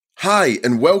Hi,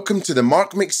 and welcome to the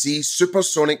Mark McC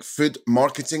Supersonic Food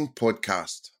Marketing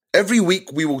Podcast. Every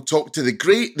week we will talk to the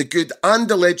great, the good and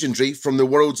the legendary from the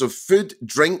worlds of food,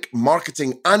 drink,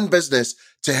 marketing and business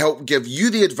to help give you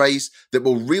the advice that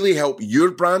will really help your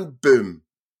brand boom.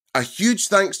 A huge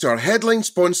thanks to our headline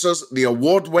sponsors, the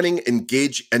award-winning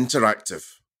Engage Interactive.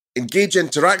 Engage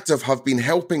Interactive have been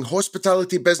helping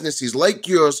hospitality businesses like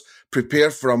yours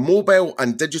prepare for a mobile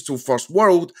and digital-first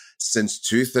world since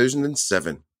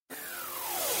 2007.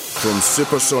 From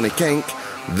Supersonic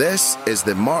Inc., this is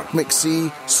the Mark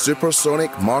McC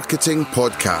Supersonic Marketing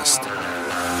Podcast.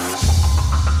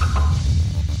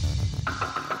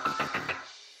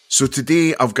 So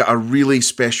today I've got a really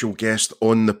special guest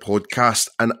on the podcast,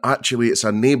 and actually it's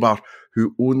a neighbour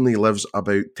who only lives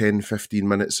about 10-15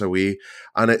 minutes away,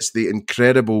 and it's the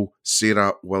incredible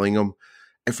Sarah Willingham.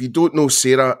 If you don't know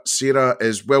Sarah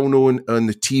is well known on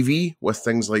the TV with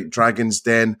things like Dragon's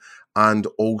Den and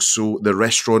also the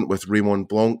restaurant with Raymond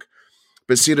Blanc.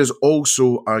 But Sarah's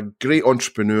also a great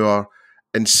entrepreneur,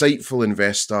 insightful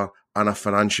investor, and a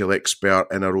financial expert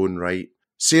in her own right.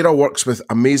 Sarah works with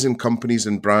amazing companies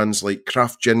and brands like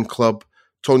Craft Gin Club,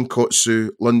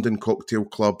 Tonkotsu, London Cocktail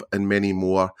Club, and many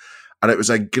more. And it was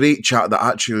a great chat that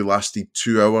actually lasted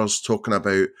 2 hours, talking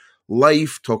about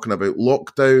life, talking about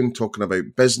lockdown, talking about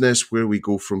business, where we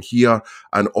go from here,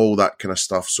 and all that kind of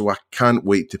stuff. So I can't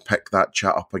wait to pick that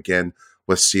chat up again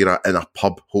with Sarah in a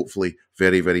pub, hopefully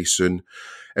very, very soon.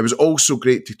 It was also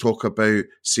great to talk about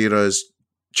Sarah's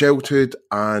childhood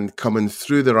and coming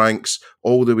through the ranks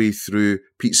all the way through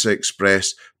Pizza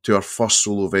Express to her first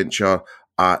solo venture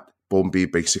at Bombay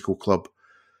Bicycle Club.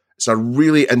 It's a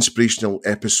really inspirational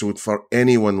episode for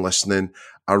anyone listening.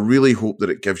 I really hope that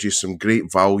it gives you some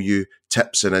great value,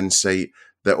 tips and insight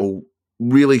that will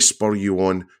really spur you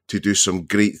on to do some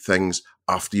great things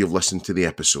after you've listened to the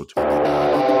episode.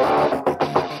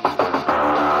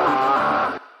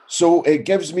 So it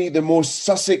gives me the most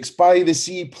Sussex by the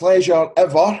Sea pleasure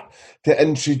ever to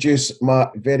introduce my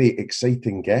very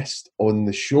exciting guest on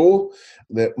the show,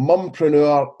 the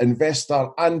Mumpreneur, investor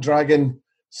and dragon,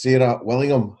 Sarah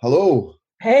Willingham. Hello.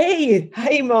 Hey,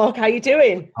 Mark, how you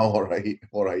doing? All right.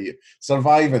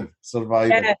 Surviving.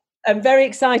 Yeah, I'm very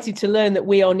excited to learn that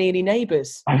we are nearly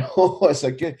neighbours. I know, it's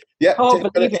a good... Yeah,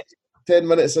 10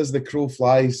 minutes as the crow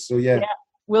flies, so yeah.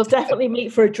 We'll definitely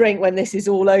meet for a drink when this is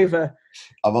all over.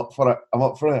 I'm up for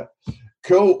it.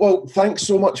 Cool. Well, thanks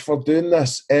so much for doing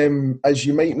this. As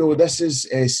you might know, this is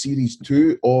series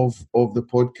 2 of the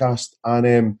podcast,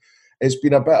 and it's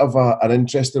been a bit of an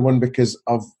interesting one because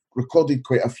I've recorded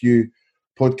quite a few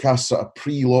podcasts sort of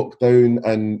pre-lockdown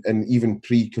and even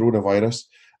pre-coronavirus,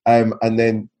 and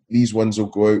then these ones will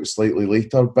go out slightly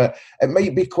later. But it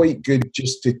might be quite good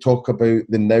just to talk about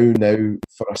the now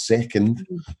for a second,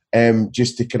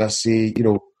 just to kind of say, you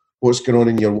know, what's going on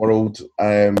in your world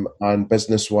and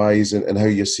business-wise and how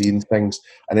you're seeing things,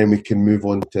 and then we can move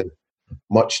on to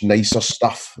much nicer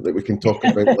stuff that we can talk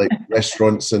about, like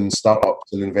restaurants and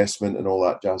startups and investment and all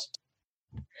that jazz.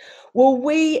 Well,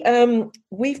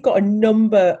 we've got a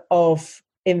number of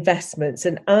investments,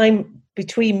 and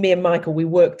between me and Michael, we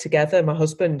work together, my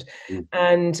husband,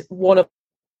 and one of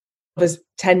us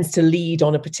tends to lead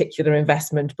on a particular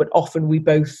investment, but often we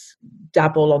both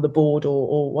dabble on the board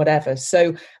or whatever.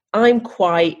 So I'm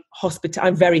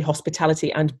very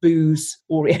hospitality and booze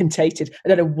orientated. I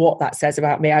don't know what that says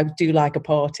about me. I do like a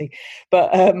party,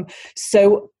 but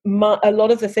so a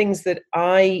lot of the things that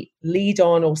I lead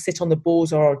on or sit on the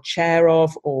boards or chair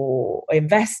of or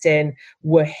invest in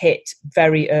were hit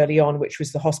very early on, which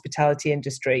was the hospitality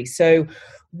industry. So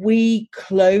we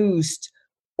closed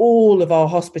all of our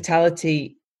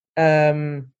hospitality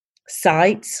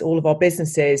sites, all of our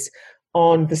businesses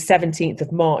on the 17th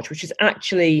of March, which is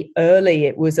actually early.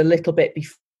 It was a little bit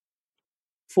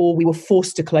before we were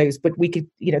forced to close, but we could,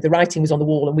 the writing was on the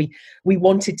wall, and we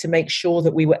wanted to make sure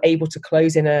that we were able to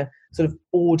close in a sort of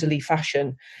orderly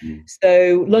fashion.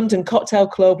 So London Cocktail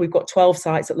Club, we've got 12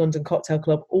 sites at London Cocktail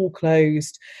Club, all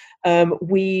closed.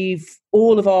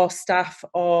 All of our staff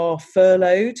are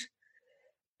furloughed,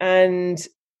 and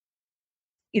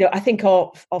I think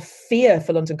our fear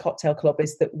for London Cocktail Club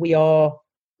is that we are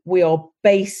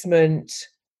basement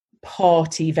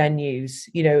party venues.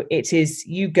 It is,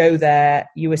 you go there,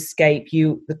 you escape,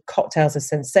 the cocktails are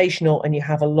sensational and you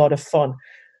have a lot of fun,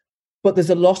 but there's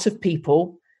a lot of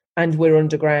people and we're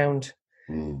underground.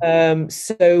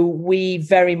 So we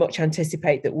very much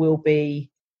anticipate that we'll be,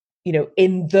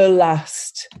 in the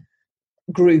last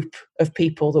group of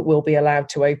people that will be allowed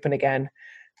to open again.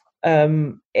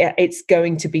 it's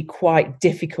going to be quite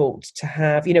difficult to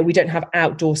have, we don't have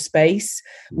outdoor space.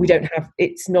 We don't have,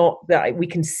 it's not that we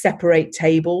can separate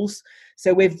tables.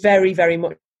 So we're very, very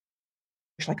much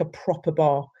like a proper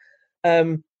bar.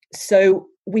 So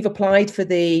we've applied for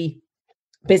the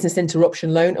business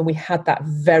interruption loan, and we had that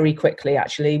very quickly,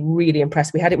 actually, really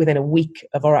impressed. We had it within a week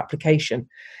of our application.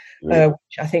 Which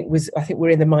I think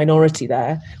we're in the minority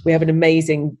there. We have an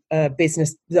amazing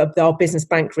business. Our business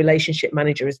bank relationship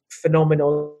manager is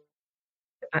phenomenal,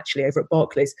 actually, over at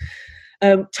Barclays.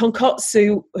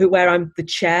 Tonkotsu, where I'm the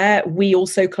chair, we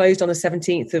also closed on the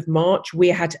 17th of March. We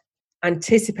had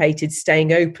anticipated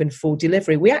staying open for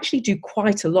delivery. We actually do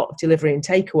quite a lot of delivery and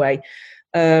takeaway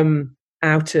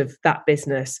out of that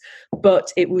business,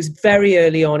 but it was very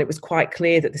early on. It was quite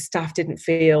clear that the staff didn't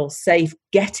feel safe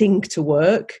getting to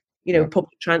work,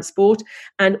 public transport,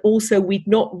 and also we'd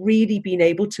not really been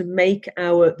able to make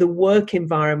the work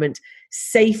environment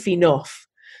safe enough.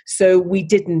 So we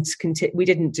didn't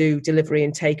do delivery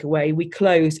and takeaway. We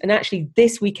closed, and actually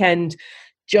this weekend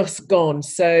just gone,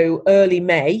 so early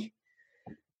May,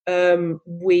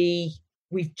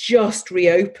 we've just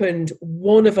reopened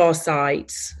one of our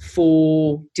sites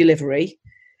for delivery,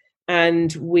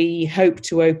 and we hope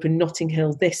to open Notting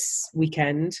Hill this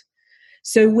weekend.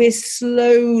 So we're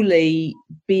slowly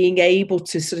being able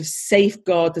to sort of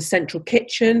safeguard the central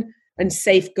kitchen and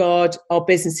safeguard our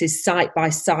businesses site by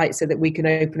site so that we can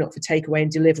open up for takeaway and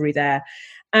delivery there.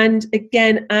 And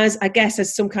again, as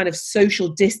some kind of social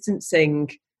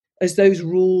distancing, as those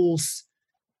rules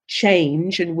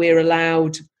change and we're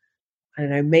allowed, I don't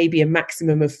know, maybe a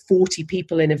maximum of 40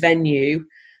 people in a venue,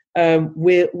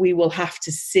 we will have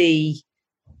to see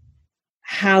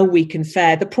how we can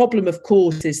fare. The problem, of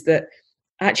course, is that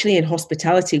actually in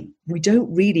hospitality, we don't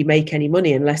really make any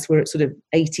money unless we're at sort of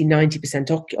 80,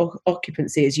 90%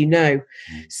 occupancy, as you know.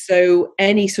 So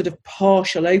any sort of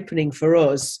partial opening for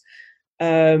us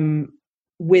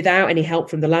without any help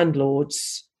from the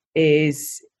landlords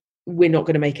we're not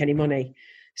going to make any money.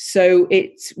 So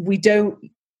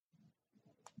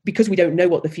because we don't know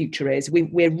what the future is,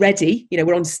 we're ready,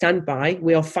 we're on standby,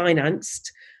 we are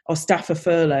financed, our staff are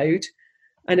furloughed,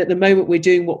 and at the moment we're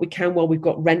doing what we can while we've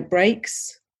got rent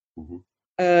breaks.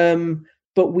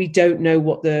 But we don't know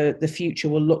what the future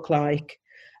will look like.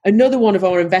 Another one of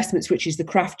our investments, which is the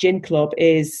Craft Gin Club,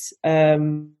 is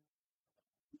the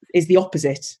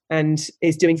opposite and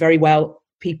is doing very well.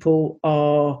 People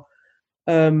are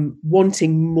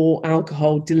wanting more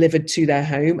alcohol delivered to their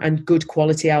home, and good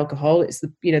quality alcohol. It's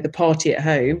the party at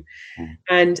home.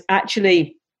 And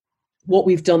actually what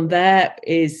we've done there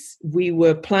is we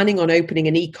were planning on opening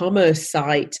an e-commerce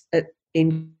site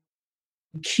in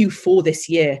Q4 this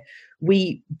year.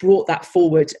 We brought that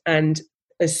forward, and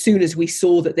as soon as we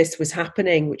saw that this was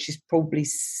happening, which is probably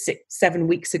 6-7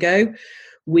 weeks ago,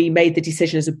 we made the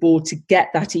decision as a board to get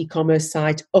that e-commerce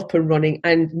site up and running,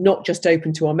 and not just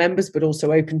open to our members, but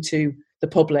also open to the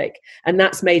public. And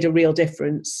that's made a real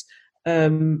difference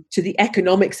to the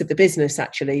economics of the business,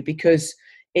 actually, because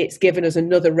it's given us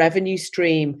another revenue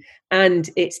stream, and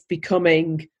it's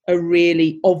becoming a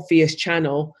really obvious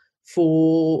channel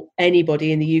for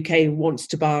anybody in the UK who wants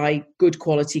to buy good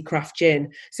quality craft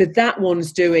gin. So that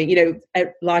one's doing,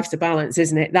 life's a balance,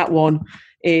 isn't it? That one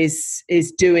is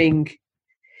doing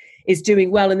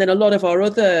well. And then a lot of our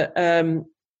other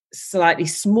slightly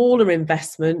smaller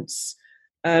investments,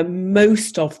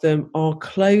 most of them are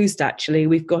closed, actually.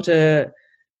 We've got a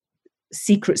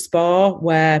secret spa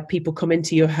where people come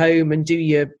into your home and do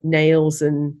your nails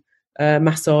and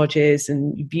massages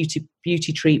and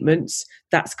beauty treatments.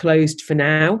 That's closed for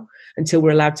now until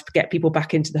we're allowed to get people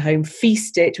back into the home.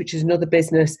 Feast It, which is another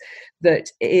business that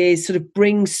is sort of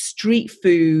brings street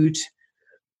food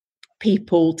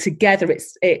people together.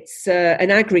 It's an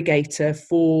aggregator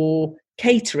for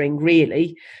catering,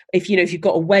 really. If you've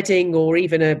got a wedding or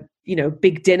even a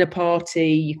big dinner party,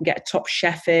 you can get a top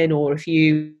chef in, or if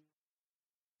you've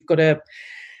got a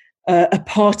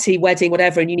party, wedding,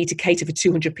 whatever, and you need to cater for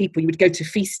 200 people, you would go to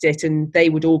Feast It and they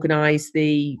would organise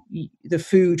the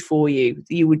food for you.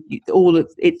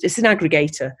 It's an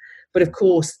aggregator, but of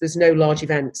course there's no large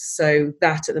events, so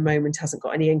that at the moment hasn't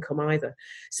got any income either.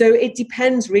 So it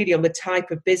depends really on the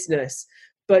type of business,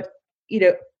 but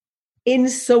in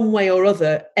some way or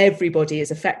other, everybody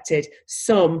is affected.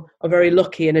 Some are very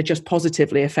lucky and are just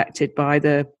positively affected by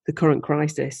the current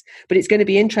crisis. But it's going to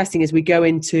be interesting as we go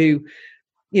into,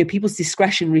 people's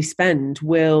discretionary spend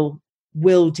will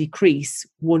decrease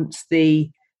once the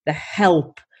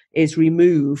help is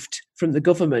removed from the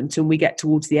government and we get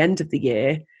towards the end of the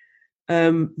year.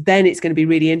 Then it's going to be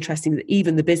really interesting that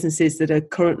even the businesses that are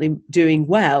currently doing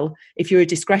well, if you're a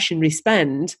discretionary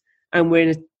spend, and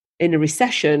we're in a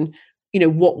recession,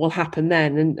 what will happen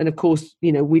then? And of course,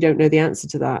 we don't know the answer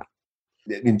to that.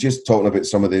 I mean, just talking about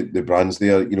some of the brands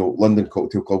there, London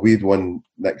Cocktail Club, we had one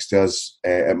next to us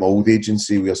at my old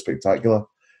agency. We were spectacular.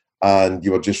 And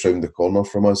you were just round the corner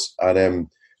from us, and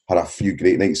had a few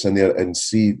great nights in there. And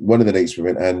see, one of the nights we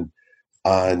went in,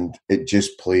 and it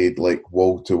just played like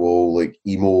wall to wall, like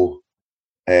emo,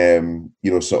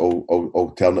 sort of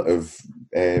alternative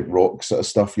rock sort of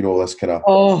stuff. This kind of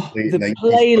the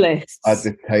playlists at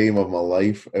the time of my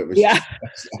life. It was just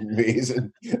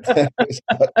amazing. It was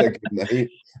such a good night.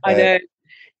 I know.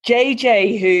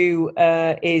 JJ, who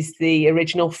is the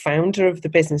original founder of the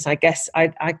business, I guess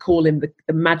I call him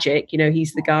the magic.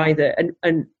 He's the guy that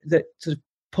and that sort of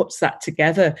puts that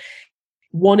together.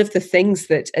 One of the things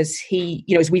that as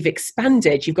we've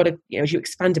expanded, you've got to, as you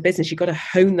expand a business, you've got to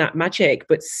hone that magic,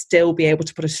 but still be able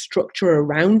to put a structure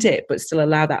around it, but still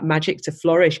allow that magic to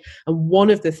flourish. And one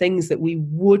of the things that we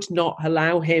would not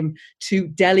allow him to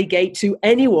delegate to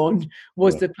anyone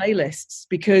was the playlists,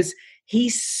 because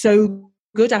he's so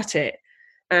good at it.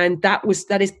 And that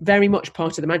is very much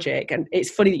part of the magic. And it's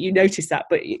funny that you notice that,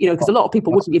 but because a lot of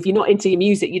people wouldn't, if you're not into your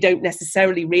music, you don't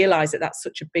necessarily realize that that's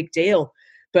such a big deal.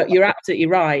 But you're absolutely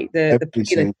right. Every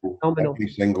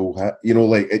single hit,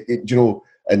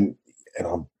 and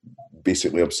I'm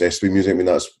basically obsessed with music. I mean,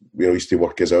 that's I used to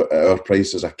work at our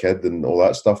price as a kid and all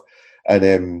that stuff.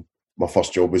 And my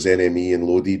first job was NME and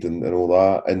Loaded and all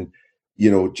that. And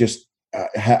just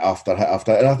hit after hit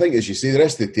after. And I think, as you say, the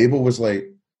rest of the table was like,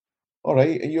 all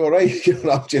right, are you all right?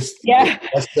 I'm just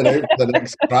listening out for the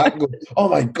next track. Go, oh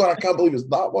my God, I can't believe it's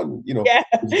that one.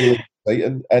 It's really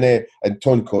exciting. And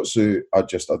tonkotsu, I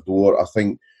just adore. I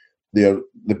think they're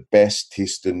the best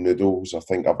tasting noodles I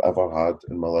think I've ever had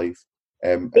in my life.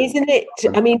 Isn't it?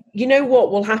 I mean, you know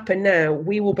what will happen now?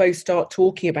 We will both start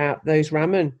talking about those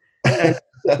ramen and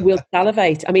we'll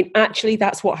salivate. I mean, actually,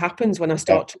 that's what happens when I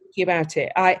start talking about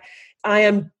it. I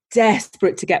am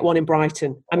desperate to get one in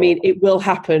Brighton. I mean, it will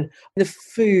happen. The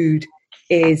food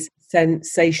is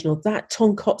sensational. That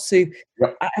tonkotsu,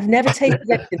 I've never tasted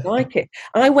anything like it.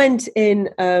 I went in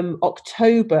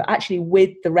October, actually,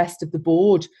 with the rest of the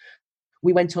board.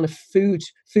 We went on a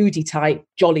foodie type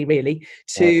jolly, really,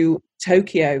 to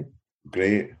Tokyo.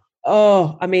 Great.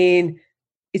 Oh, I mean,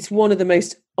 it's one of the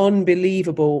most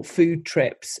unbelievable food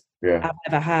trips I've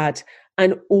ever had.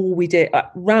 And all we did,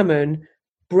 ramen,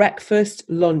 breakfast,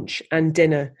 lunch, and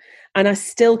dinner. And I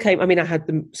still came, I mean, I had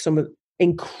some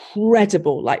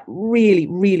incredible, like really,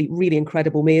 really, really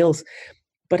incredible meals.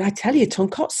 But I tell you,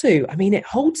 tonkotsu, I mean, it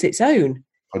holds its own.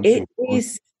 It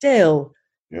is still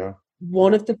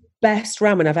one of the best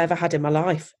ramen I've ever had in my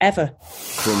life, ever.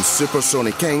 From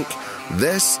Supersonic Inc.,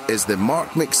 this is the Mark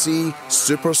McC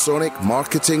Supersonic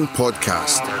Marketing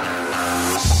Podcast.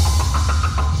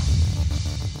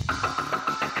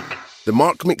 The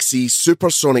Mark McC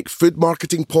Supersonic Food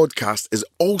Marketing Podcast is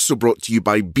also brought to you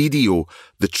by BDO,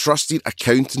 the trusted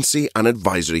accountancy and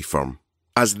advisory firm.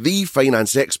 As the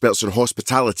finance experts in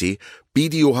hospitality,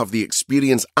 BDO have the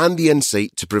experience and the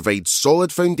insight to provide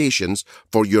solid foundations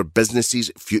for your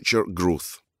business's future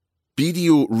growth.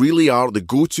 BDO really are the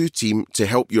go-to team to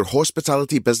help your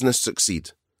hospitality business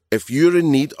succeed. If you're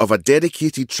in need of a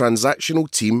dedicated transactional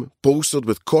team bolstered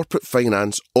with corporate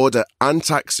finance, audit and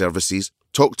tax services,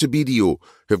 talk to BDO,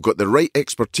 who've got the right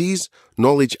expertise,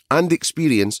 knowledge and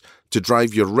experience to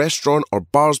drive your restaurant or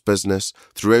bar's business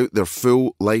throughout their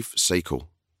full life cycle.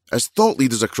 As thought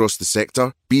leaders across the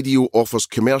sector, BDO offers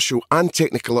commercial and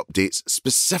technical updates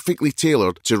specifically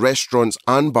tailored to restaurants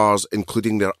and bars,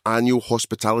 including their annual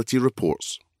hospitality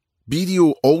reports.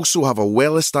 BDO also have a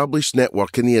well-established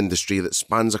network in the industry that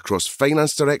spans across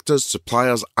finance directors,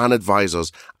 suppliers and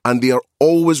advisors, and they are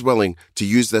always willing to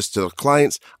use this to their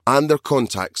clients and their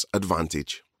contacts'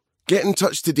 advantage. Get in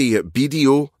touch today at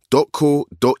bdo.co.uk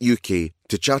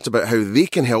to chat about how they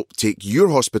can help take your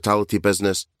hospitality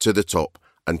business to the top.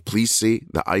 And please say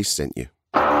that I sent you.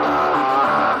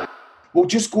 Well,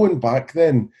 just going back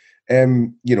then,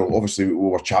 obviously we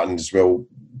were chatting as well,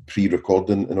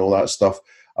 pre-recording and all that stuff,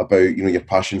 about your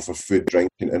passion for food, drink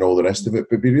and all the rest of it,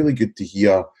 but it'd be really good to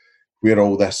hear where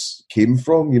all this came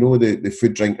from, the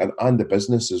food, drink and the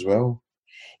business as well.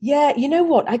 Yeah, you know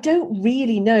what? I don't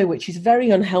really know, which is a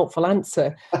very unhelpful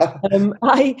answer.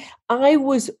 I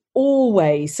was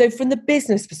always, so from the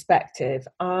business perspective,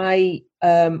 I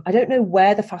don't know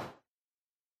where the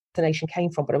fascination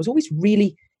came from, but I was always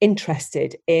really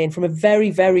interested in, from a very,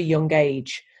 very young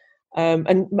age.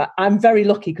 And I'm very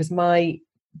lucky because my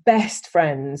best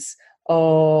friends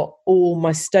are all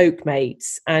my Stoke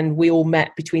mates, and we all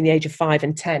met between the age of 5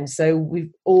 and 10. So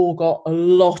we've all got a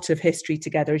lot of history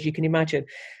together, as you can imagine.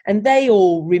 And they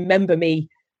all remember me,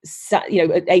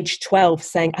 at age 12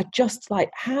 saying, I just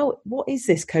like, what is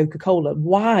this Coca-Cola?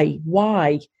 Why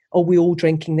are we all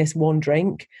drinking this one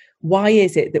drink? Why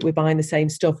is it that we're buying the same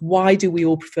stuff? Why do we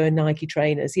all prefer Nike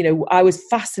trainers? I was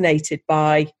fascinated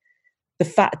by the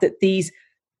fact that these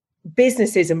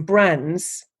businesses and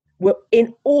brands were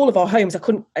in all of our homes. I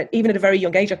couldn't, even at a very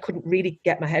young age, I couldn't really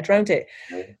get my head around it.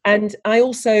 And I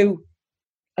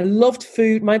loved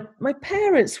food. My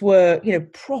parents were,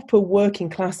 proper working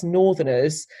class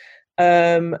Northerners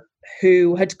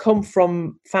who had come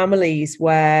from families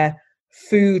where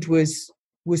food was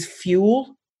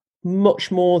fuel,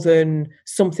 much more than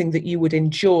something that you would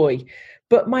enjoy.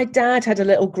 But my dad had a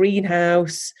little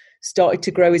greenhouse, started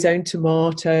to grow his own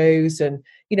tomatoes, and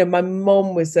my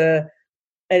mum was an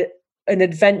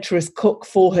adventurous cook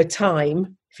for her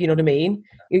time, if you know what I mean.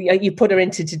 You put her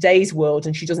into today's world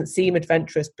and she doesn't seem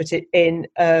adventurous, but then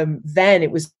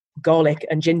it was garlic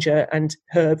and ginger and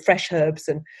fresh herbs.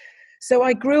 And so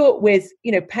I grew up with,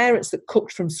 parents that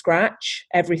cooked from scratch,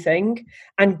 everything,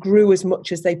 and grew as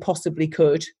much as they possibly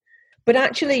could. But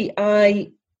actually,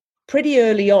 I pretty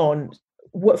early on,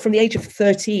 from the age of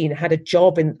 13,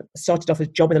 started off as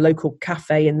a job in a local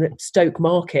cafe in the Stoke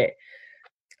market,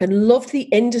 and loved the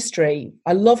industry.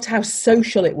 I loved how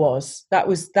social it was. That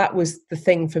was the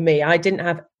thing for me. I didn't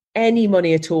have any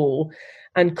money at all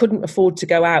and couldn't afford to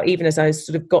go out, even as I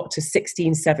sort of got to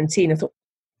 16, 17. I thought,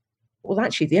 well,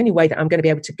 actually, the only way that I'm going to be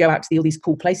able to go out to all these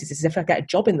cool places is if I get a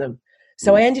job in them.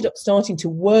 So I ended up starting to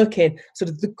work in sort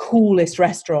of the coolest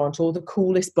restaurant or the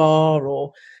coolest bar.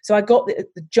 So I got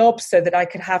the job so that I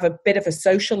could have a bit of a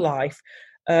social life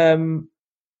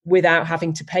without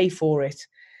having to pay for it.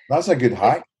 That's a good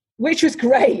hack. Which was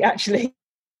great, actually.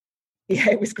 Yeah,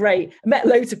 it was great. I met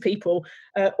loads of people,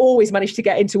 always managed to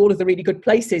get into all of the really good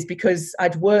places because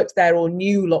I'd worked there or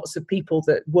knew lots of people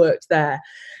that worked there,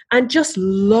 and just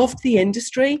loved the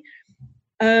industry.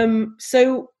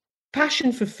 So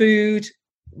passion for food,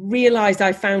 realised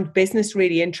I found business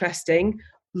really interesting,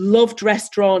 loved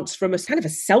restaurants from a kind of a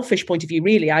selfish point of view,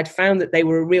 really. I'd found that they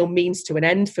were a real means to an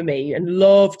end for me, and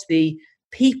loved the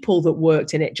people that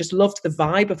worked in it, just loved the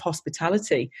vibe of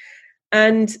hospitality.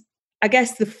 And I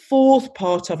guess the fourth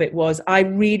part of it was I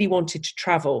really wanted to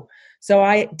travel. So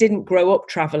I didn't grow up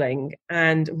traveling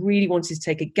and really wanted to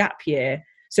take a gap year.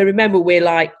 So remember, we're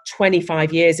like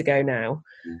 25 years ago now.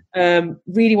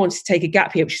 Really wanted to take a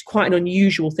gap year, which is quite an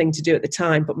unusual thing to do at the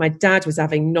time. But my dad was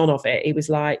having none of it. He was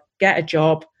like, get a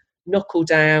job, knuckle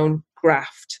down,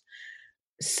 graft.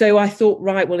 So I thought,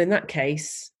 right, well, in that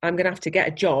case, I'm going to have to get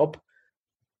a job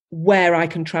where I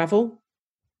can travel.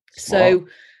 So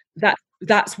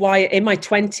that's why in my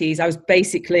 20s, I was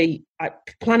basically at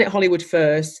Planet Hollywood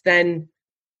first, then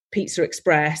Pizza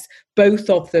Express, both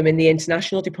of them in the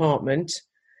international department.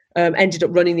 Ended up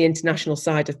running the international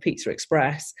side of Pizza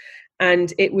Express.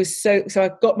 And it was so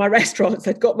I've got my restaurants,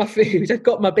 I've got my food, I've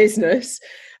got my business.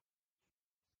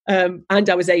 And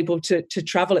I was able to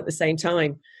travel at the same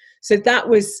time. So that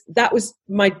was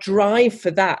my drive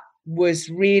for that, was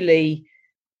really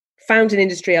found an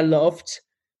industry I loved,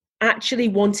 actually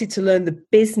wanted to learn the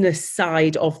business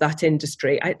side of that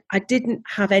industry. I didn't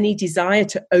have any desire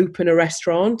to open a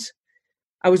restaurant.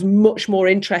 I was much more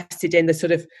interested in the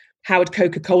sort of how had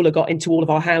Coca-Cola got into all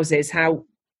of our houses? How,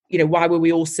 why were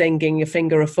we all singing "A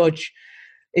Finger of Fudge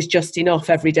is Just Enough"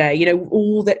 every day?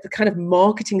 All the kind of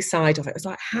marketing side of it. It was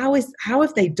like, how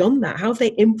have they done that? How have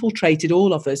they infiltrated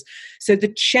all of us? So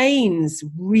the chains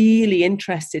really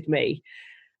interested me.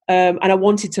 And I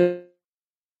wanted to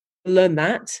learn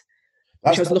that,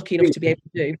 which I was lucky enough to be able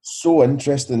to do. So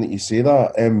interesting that you say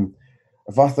that.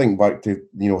 If I think back to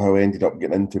how I ended up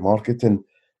getting into marketing,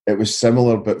 it was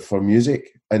similar but for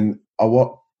music. And I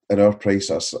worked in our price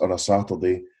on a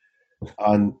Saturday,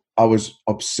 and I was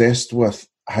obsessed with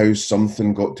how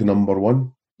something got to number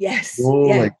one. Yes,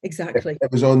 exactly.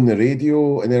 It was on the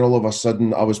radio, and then all of a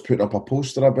sudden I was putting up a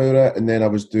poster about it, and then I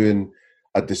was doing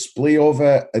a display of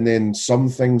it, and then some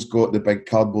things got the big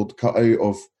cardboard cutout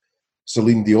of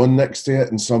Celine Dion next to it,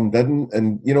 and some didn't,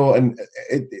 and and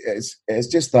it's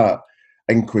just that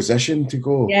inquisition to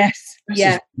go. Yes,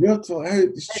 yeah. Weird.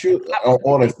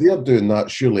 Or if they're doing that,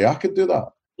 surely I could do that.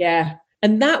 Yeah,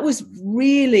 and that was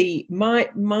really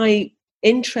my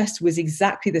interest was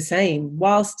exactly the same.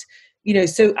 Whilst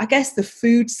so I guess the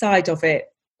food side of it,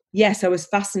 yes, I was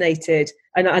fascinated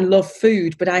and I love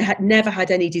food, but I had never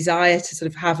had any desire to sort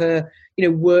of have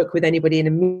work with anybody in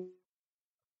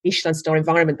a Michelin star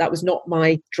environment. That was not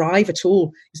my drive at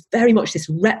all. It's very much this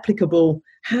replicable.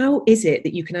 How is it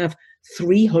that you can have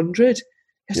 300?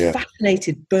 I was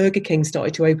fascinated. Burger King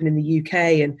started to open in the UK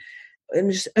and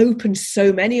just opened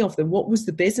so many of them. What was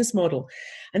the business model?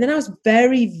 And then I was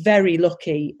very, very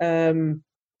lucky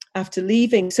after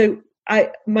leaving. So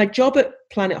my job at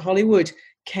Planet Hollywood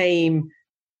came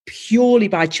purely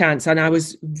by chance, and I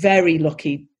was very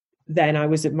lucky. Then I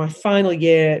was at my final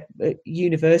year at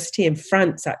university in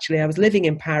France, actually. I was living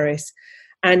in Paris.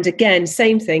 And again,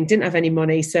 same thing, didn't have any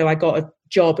money. So I got a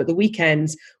job at the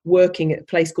weekends working at a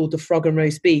place called the Frog and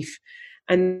Roast Beef.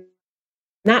 And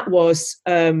that was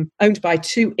owned by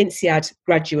 2 INSEAD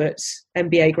graduates,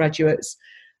 MBA graduates.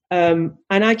 And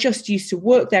I just used to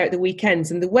work there at the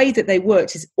weekends. And the way that they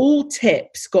worked is all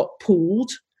tips got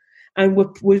pooled, and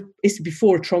it's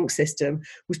before a trunk system,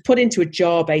 was put into a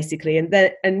jar basically.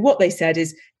 And what they said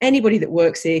is anybody that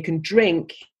works here can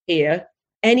drink here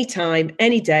anytime,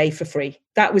 any day for free.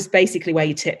 That was basically where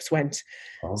your tips went.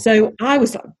 Oh. So I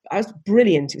was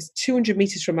brilliant. It was 200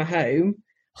 meters from my home.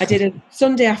 I did a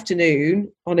Sunday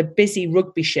afternoon on a busy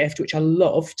rugby shift, which I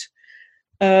loved.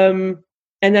 And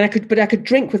then I could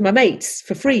drink with my mates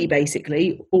for free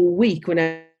basically all week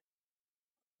whenever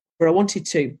I wanted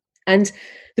to. And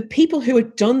the people who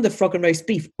had done the Frog and Roast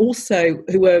Beef also,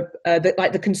 who were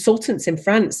like the consultants in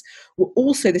France, were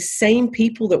also the same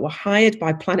people that were hired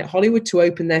by Planet Hollywood to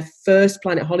open their first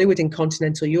Planet Hollywood in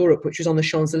continental Europe, which was on the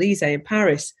Champs-Élysées in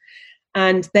Paris.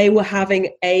 And they were having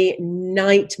a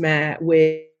nightmare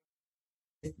with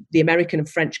the American and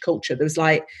French culture. There was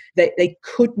like, they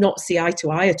could not see eye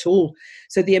to eye at all.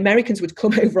 So the Americans would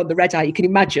come over on the red eye. You can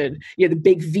imagine, the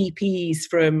big VPs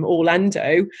from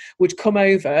Orlando would come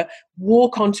over,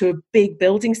 walk onto a big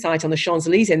building site on the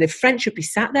Champs-Élysées, and the French would be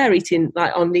sat there eating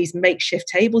like on these makeshift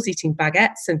tables, eating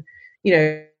baguettes and,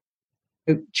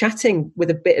 chatting with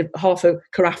a bit of half a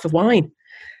carafe of wine.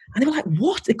 And they were like,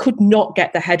 what? They could not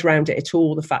get their head around it at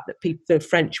all, the fact that the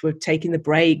French were taking the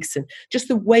breaks and just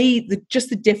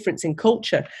the difference in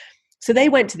culture. So they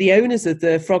went to the owners of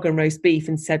the Frog and Roast Beef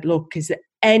and said, look, is there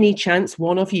any chance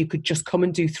one of you could just come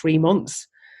and do 3 months?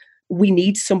 We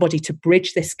need somebody to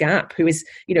bridge this gap who is,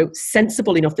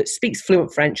 sensible enough, that speaks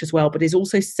fluent French as well, but is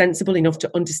also sensible enough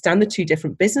to understand the 2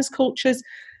 different business cultures.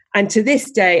 And to this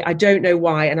day, I don't know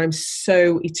why, and I'm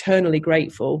so eternally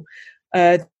grateful.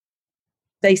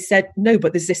 They said, no,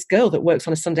 but there's this girl that works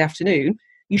on a Sunday afternoon.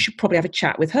 You should probably have a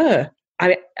chat with her.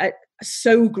 I'm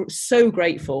so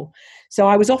grateful. So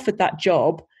I was offered that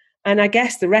job, and I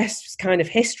guess the rest was kind of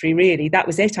history, really. That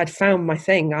was it. I'd found my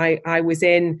thing. I was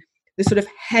in the sort of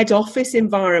head office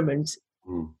environment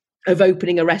of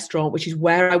opening a restaurant, which is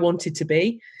where I wanted to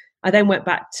be. I then went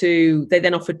back they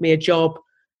then offered me a job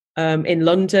in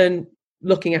London,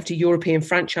 looking after European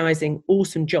franchising.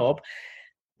 Awesome job.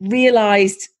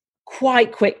 Realised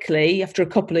quite quickly after a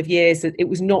couple of years that it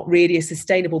was not really a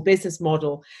sustainable business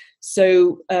model.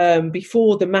 So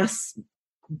before the mass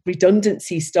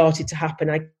redundancy started to happen,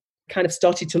 I kind of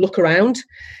started to look around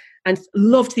and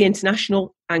loved the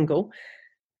international angle.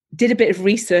 Did a bit of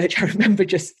research. I remember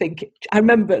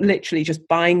literally just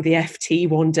buying the FT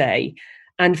one day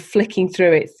and flicking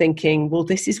through it thinking, well,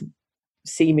 this is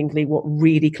seemingly what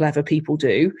really clever people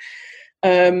do.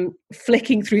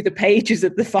 Flicking through the pages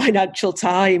of the Financial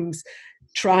Times,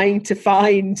 trying to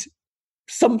find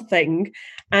something.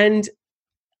 And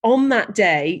on that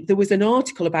day, there was an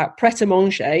article about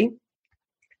Pret-a-Manger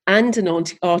and an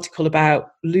article about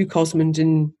Luke Osmond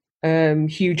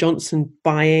and Hugh Johnson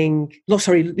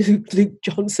Luke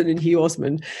Johnson and Hugh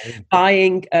Osmond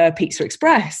buying Pizza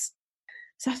Express.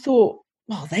 So I thought,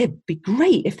 well, they'd be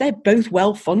great. If they're both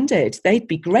well-funded, they'd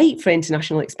be great for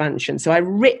international expansion. So I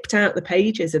ripped out the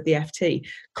pages of the FT,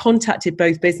 contacted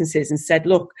both businesses and said,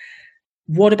 look,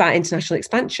 what about international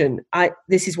expansion?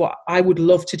 This is what I would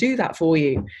love to do that for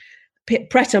you.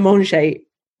 Pret-a-Manger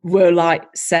were like,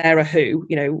 Sarah, who?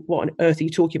 What on earth are you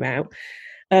talking about?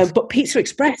 But Pizza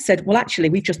Express said, well, actually,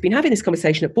 we've just been having this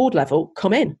conversation at board level.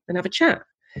 Come in and have a chat.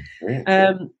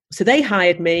 So they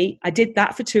hired me. I did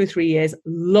that for 2 or 3 years,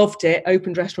 loved it,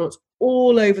 opened restaurants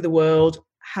all over the world,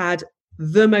 had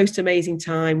the most amazing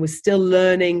time, was still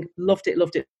learning, loved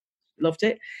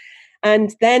it.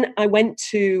 And then I went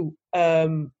to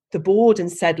the board and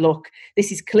said, look,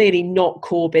 this is clearly not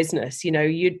core business.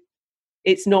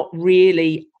 It's not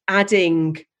really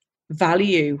adding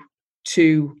value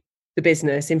to the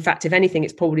business. In fact, if anything,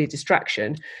 it's probably a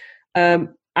distraction.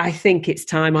 I think it's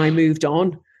time I moved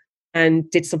on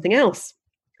and did something else.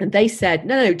 And they said,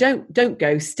 no, don't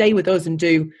go, stay with us and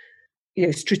do,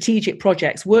 strategic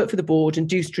projects, work for the board and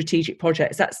do strategic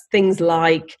projects. That's things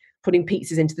like putting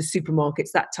pizzas into the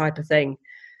supermarkets, that type of thing.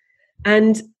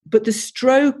 But the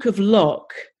stroke of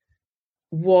luck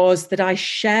was that I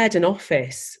shared an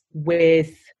office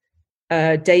with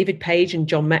David Page and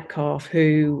John Metcalf,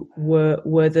 who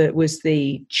was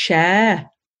the chair.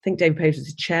 I think David Page was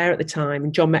the chair at the time,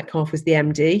 and John Metcalf was the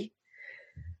MD.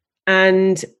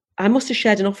 And I must have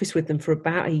shared an office with them for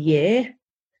about a year.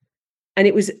 And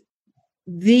it was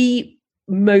the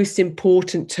most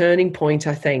important turning point,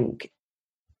 I think,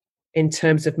 in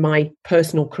terms of my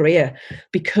personal career,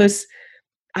 because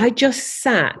I just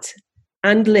sat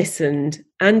and listened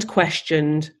and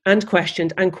questioned and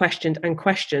questioned and questioned and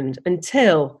questioned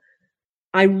until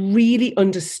I really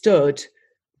understood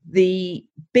the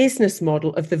business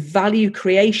model of the value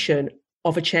creation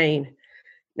of a chain.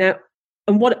 Now,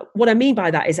 and what I mean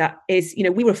by that is, you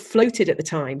know, we were floated at the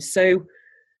time. So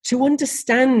to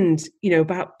understand, you know,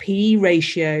 about PE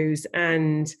ratios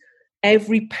and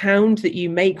every pound that you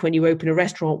make when you open a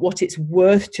restaurant, what it's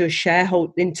worth to a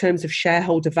shareholder in terms of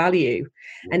shareholder value,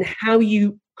 and how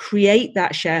you create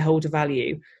that shareholder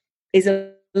value, is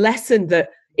a lesson that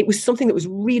it was something that was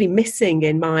really missing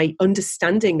in my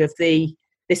understanding of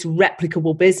this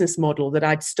replicable business model that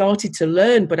I'd started to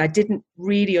learn, but I didn't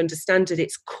really understand at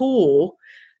its core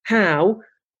how,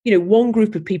 you know, one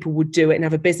group of people would do it and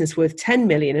have a business worth 10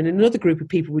 million, and another group of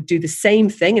people would do the same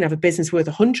thing and have a business worth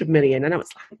 100 million. And I was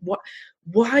like,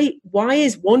 why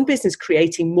is one business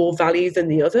creating more value than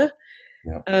the other?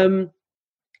 Yeah.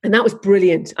 And that was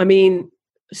brilliant. I mean,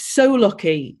 so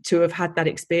lucky to have had that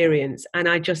experience. And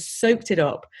I just soaked it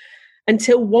up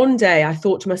until one day I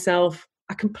thought to myself,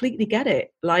 I completely get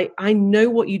it. Like, I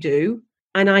know what you do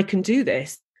and I can do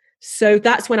this. So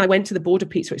that's when I went to the board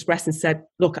of Pizza Express and said,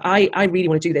 look, I really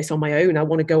want to do this on my own. I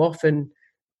want to go off and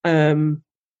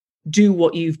do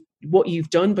what you've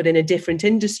done, but in a different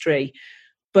industry.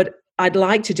 But I'd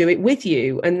like to do it with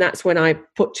you. And that's when I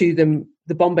put to them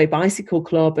the Bombay Bicycle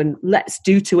Club, and let's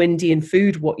do to Indian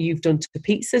food what you've done to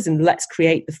pizzas, and let's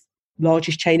create the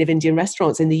largest chain of Indian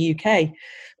restaurants in the UK.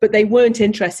 But they weren't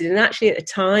interested. And actually at the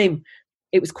time,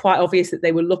 it was quite obvious that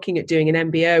they were looking at doing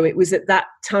an MBO. It was at that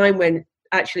time when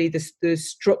actually the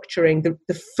structuring,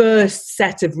 the first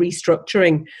set of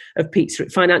restructuring of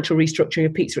financial restructuring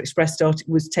of Pizza Express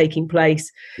was taking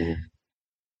place. Mm.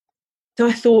 So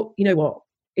I thought, you know what,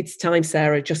 it's time,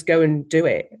 Sarah, just go and do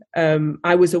it.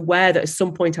 I was aware that at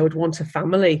some point I would want a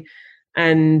family,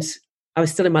 and I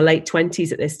was still in my late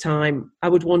 20s at this time. I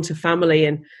would want a family,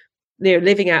 and, you know,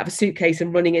 living out of a suitcase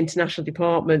and running international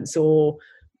departments or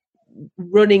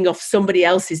running off somebody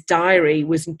else's diary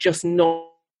was just not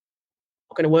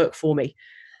going to work for me.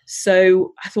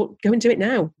 So I thought, go and do it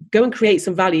now. Go and create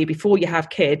some value before you have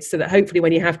kids, so that hopefully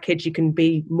when you have kids, you can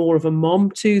be more of a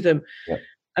mom to them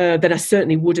than I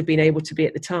certainly would have been able to be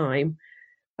at the time.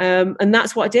 And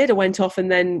that's what I did. I went off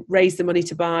and then raised the money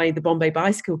to buy the Bombay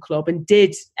Bicycle Club, and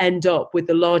did end up with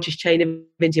the largest chain of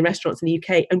Indian restaurants in the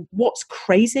UK. And what's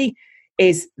crazy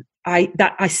is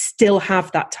that I still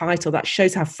have that title. That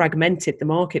shows how fragmented the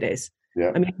market is.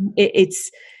 Yeah. I mean,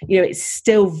 it's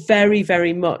still very,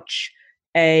 very much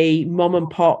a mom and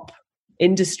pop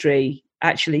industry.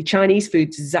 Actually, Chinese food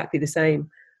is exactly the same.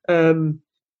 And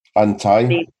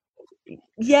Thai?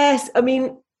 Yes. I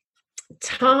mean,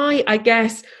 Thai, I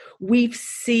guess we've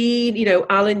seen, you know,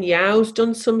 Alan Yau's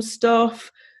done some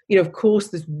stuff. You know, of course,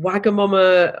 there's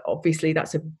Wagamama. Obviously,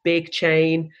 that's a big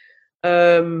chain.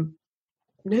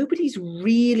 Nobody's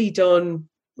really done.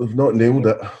 We've not nailed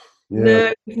it. Yeah.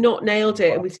 No, we've not nailed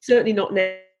it. And we've certainly not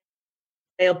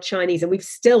nailed Chinese, and we've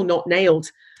still not nailed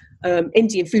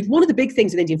Indian food. One of the big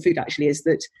things with Indian food, actually, is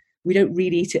that we don't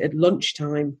really eat it at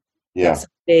lunchtime. Yeah.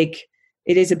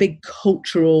 It is a big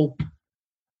cultural,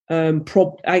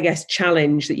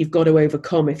 challenge that you've got to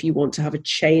overcome if you want to have a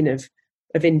chain of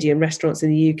Indian restaurants in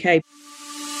the UK.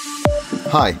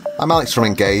 Hi, I'm Alex from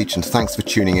Engage, and thanks for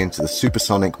tuning in to the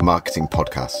Supersonic Marketing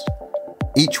Podcast.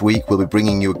 Each week, we'll be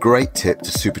bringing you a great tip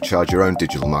to supercharge your own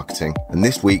digital marketing, and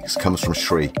this week's comes from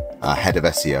Shri, our head of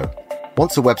SEO.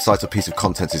 Once a website or piece of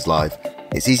content is live,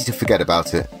 it's easy to forget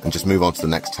about it and just move on to the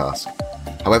next task.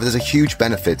 However, there's a huge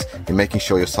benefit in making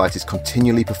sure your site is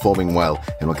continually performing well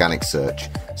in organic search,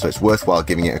 so it's worthwhile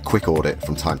giving it a quick audit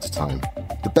from time to time.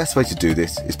 The best way to do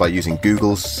this is by using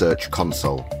Google's Search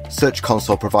Console. Search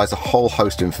Console provides a whole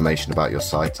host of information about your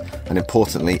site, and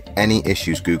importantly, any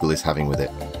issues Google is having with it.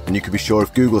 And you can be sure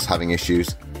if Google's having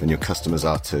issues, then your customers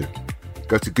are too.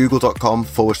 Go to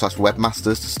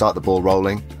google.com/webmasters to start the ball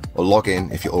rolling, or log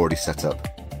in if you're already set up.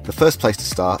 The first place to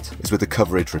start is with the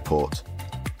coverage report.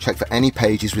 Check for any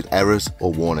pages with errors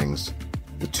or warnings.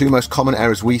 The two most common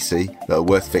errors we see that are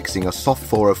worth fixing are soft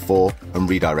 404 and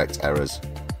redirect errors.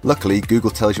 Luckily,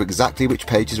 Google tells you exactly which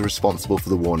pages are responsible for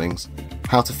the warnings,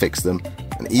 how to fix them,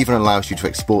 and even allows you to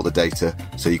export the data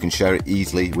so you can share it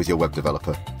easily with your web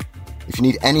developer. If you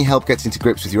need any help getting to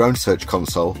grips with your own Search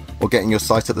Console or getting your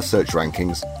site at the search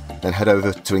rankings, then head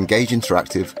over to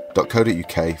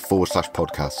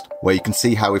engageinteractive.co.uk/podcast, where you can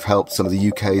see how we've helped some of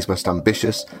the UK's most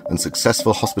ambitious and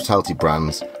successful hospitality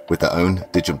brands with their own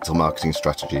digital marketing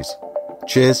strategies.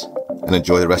 Cheers, and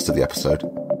enjoy the rest of the episode.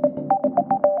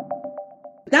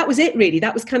 That was it, really.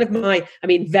 That was kind of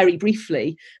very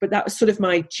briefly, but that was sort of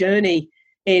my journey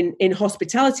in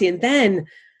hospitality. And then,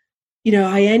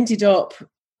 I ended up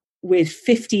with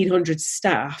 1,500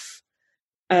 staff,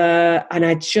 and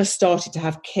I just started to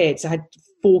have kids. I had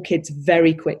 4 kids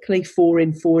very quickly, 4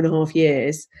 in 4.5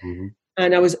 years. Mm-hmm.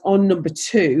 And I was on number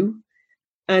 2,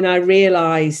 and I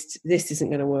realised this isn't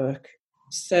going to work.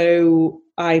 So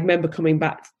I remember coming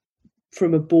back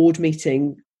from a board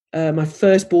meeting, my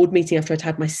first board meeting after I'd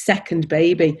had my second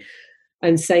baby,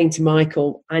 and saying to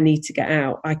Michael, I need to get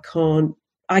out. I can't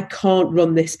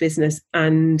run this business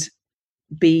and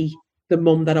be the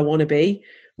mum that I want to be.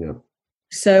 Yeah.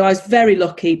 So I was very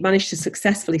lucky, managed to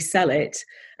successfully sell it.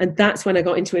 And that's when I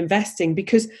got into investing,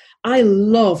 because I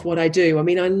love what I do.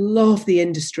 I love the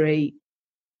industry,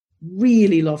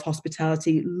 really love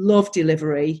hospitality, love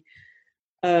delivery,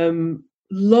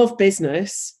 love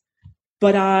business.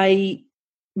 But I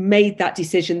made that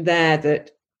decision there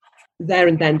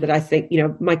and then that I think,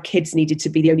 my kids needed to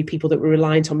be the only people that were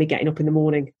reliant on me getting up in the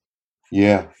morning.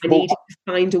 Yeah. I needed to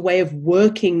find a way of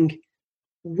working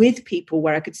with people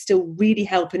where I could still really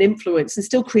help and influence and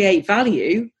still create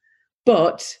value,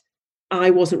 but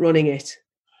I wasn't running it.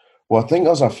 Well, I think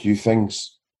there's a few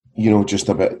things, just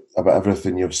about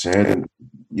everything you've said, and,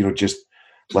 just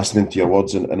listening to your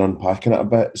words and unpacking it a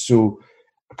bit. So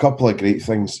a couple of great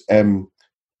things.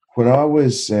 When I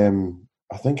was,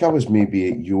 I think I was maybe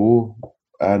at Yo,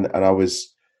 and I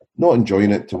was not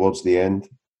enjoying it towards the end.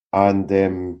 And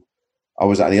I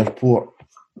was at an airport,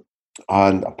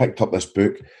 and I picked up this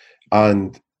book,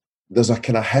 and there's a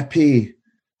kind of hippie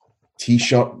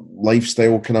T-shirt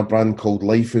lifestyle kind of brand called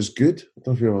Life is Good. I don't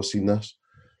know if you've ever seen this.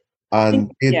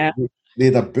 And they had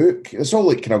a book. It's all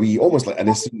like kind of wee, almost like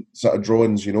innocent sort of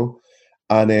drawings,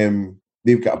 And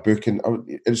they've got a book, and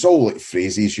it's all like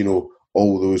phrases,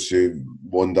 all those who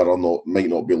wander or not might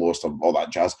not be lost, or all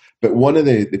that jazz. But one of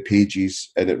the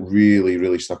pages, and it really,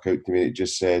 really stuck out to me, it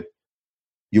just said,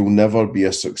 "You'll never be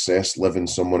a success living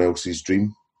someone else's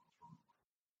dream."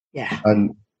 Yeah.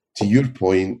 And to your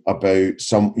point about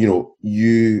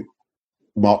you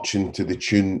marching to the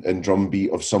tune and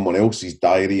drumbeat of someone else's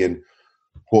diary and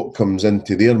what comes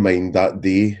into their mind that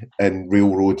day, and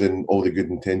railroading all the good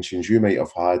intentions you might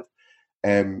have had.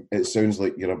 It sounds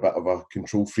like you're a bit of a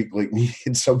control freak like me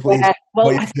in some ways. Yeah, well,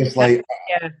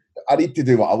 I need to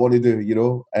do what I want to do,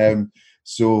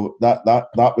 So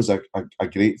that was a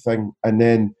great thing. And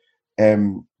then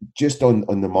just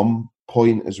on the mum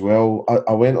point as well,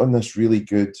 I went on this really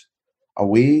good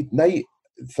away night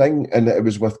thing, and it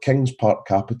was with Kings Park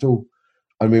Capital,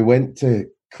 and we went to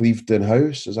Clevedon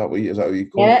House. Is that what you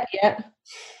call it? Yeah.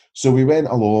 So we went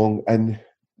along, and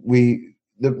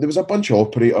there was a bunch of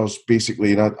operators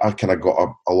basically, and I kind of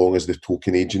got along as the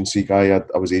token agency guy. I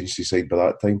was agency side by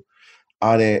that time.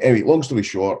 And anyway, long story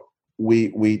short,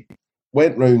 we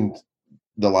went round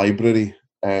the library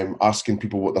asking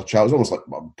people what their challenge was. Almost like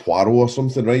Poirot or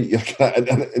something, right? You're kind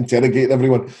of interrogating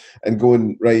everyone and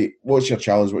going, right, what's your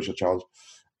challenge?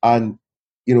 And,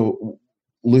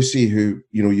 Lucy, who,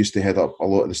 used to head up a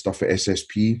lot of the stuff at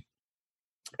SSP,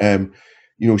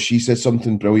 she said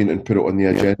something brilliant and put it on the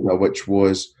agenda, which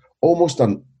was almost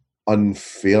an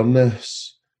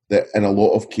unfairness that in a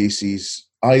lot of cases,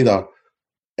 either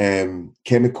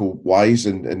chemical wise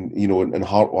and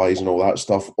heart wise and all that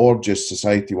stuff, or just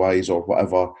society wise or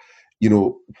whatever,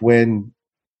 when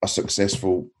a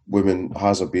successful woman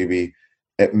has a baby,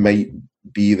 it might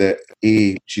be that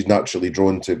she's naturally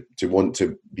drawn to want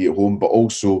to be at home, but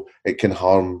also it can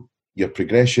harm your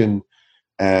progression.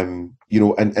 And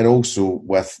also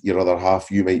with your other half,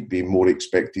 you might be more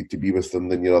expected to be with them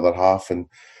than your other half. And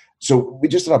so we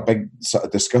just had a big sort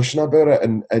of discussion about it.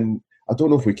 And I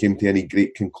don't know if we came to any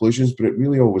great conclusions, but it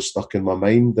really always stuck in my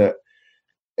mind that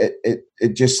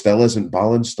it just still isn't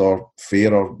balanced or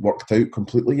fair or worked out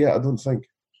completely yet, I don't think.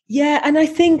 Yeah, and I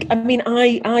think,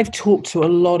 I've talked to a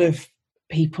lot of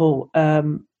people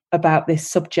about this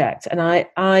subject, and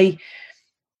I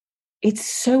it's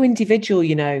so individual,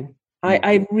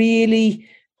 I really,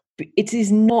 it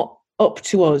is not up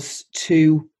to us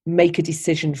to make a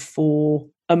decision for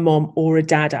a mom or a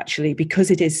dad, actually, because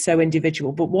it is so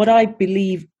individual. But what I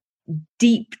believe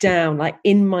deep down, like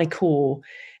in my core,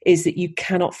 is that you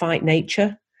cannot fight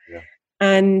nature. Yeah.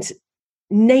 And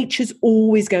nature's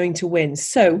always going to win.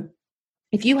 So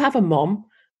if you have a mom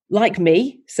like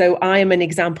me, so I am an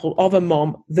example of a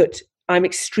mom that I'm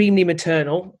extremely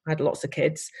maternal. I had lots of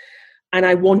kids and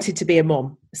I wanted to be a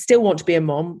mom, still want to be a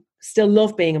mom, still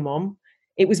love being a mom.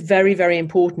 It was very, very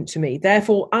important to me.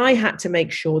 Therefore, I had to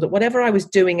make sure that whatever I was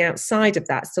doing outside of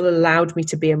that still allowed me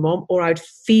to be a mom, or I'd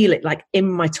feel it like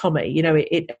in my tummy. You know,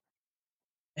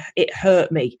 it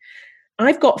hurt me.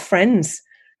 I've got friends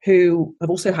who have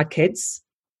also had kids,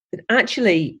 that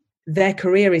actually their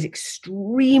career is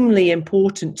extremely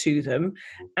important to them.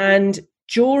 And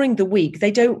during the week,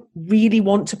 they don't really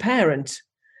want to parent.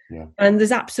 Yeah. And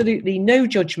there's absolutely no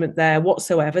judgment there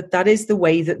whatsoever. That is the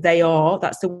way that they are.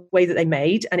 That's the way that they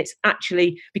made. And it's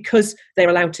actually because they're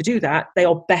allowed to do that, they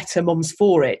are better mums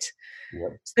for it. Yeah.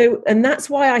 So, and that's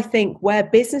why I think where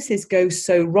businesses go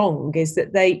so wrong is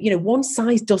that they, you know, one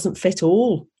size doesn't fit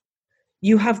all.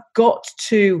 You have got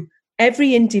to,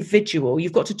 every individual,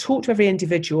 you've got to talk to every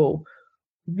individual.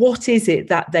 What is it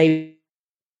that they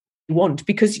want?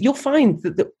 Because you'll find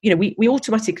that you know, we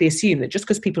automatically assume that just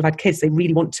because people have had kids, they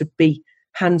really want to be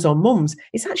hands-on mums.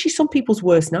 It's actually some people's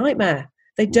worst nightmare.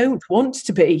 They don't want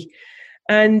to be.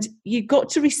 And you've got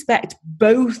to respect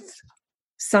both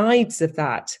sides of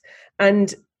that.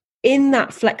 And in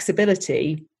that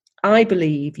flexibility, I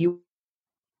believe you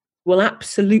will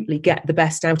absolutely get the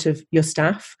best out of your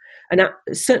staff. And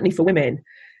certainly for women,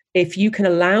 if you can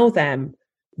allow them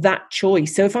that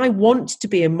choice. So if I want to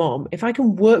be a mom, if I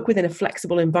can work within a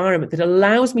flexible environment that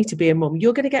allows me to be a mom,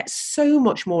 you're going to get so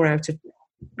much more out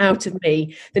of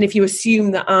me than if you assume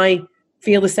that I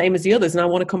feel the same as the others and I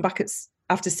want to come back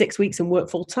after 6 weeks and work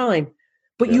full time.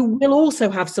 But you will also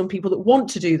have some people that want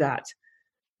to do that.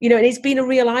 You know, and it's been a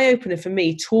real eye-opener for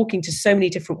me talking to so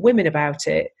many different women about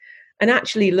it and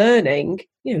actually learning,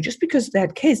 you know, just because they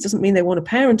had kids doesn't mean they want to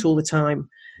parent all the time.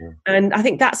 Yeah. And I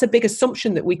think that's a big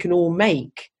assumption that we can all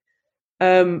make.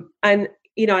 And,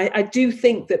 you know, I do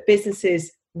think that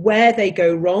businesses, where they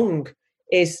go wrong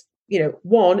is, you know,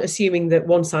 one, assuming that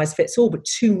one size fits all, but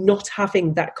two, not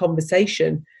having that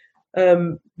conversation.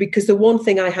 Because the one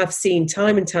thing I have seen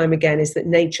time and time again is that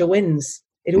nature wins.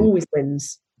 It always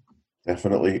wins.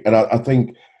 Definitely. And I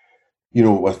think, you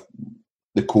know, with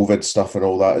the COVID stuff and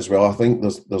all that as well, I think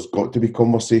there's got to be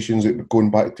conversations going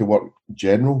back to work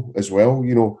general as well.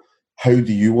 You know, how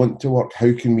do you want to work?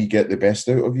 How can we get the best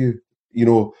out of you? You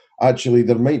know, actually,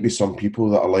 there might be some people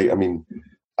that are like, I mean,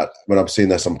 when I'm saying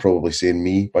this, I'm probably saying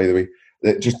me, by the way,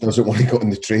 that just doesn't want to get on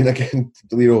the train again,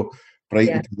 you know,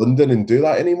 Brighton to London and do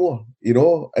that anymore. You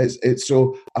know, it's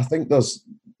so I think there's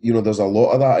a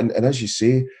lot of that. And as you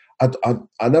say,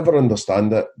 I never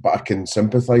understand it, but I can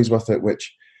sympathise with it,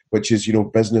 which is, you know,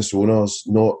 business owners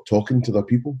not talking to their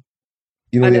people.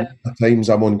 You know, the times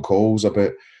I'm on calls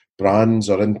about brands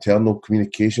or internal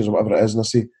communications or whatever it is, and I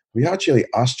say, we actually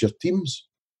asked your teams.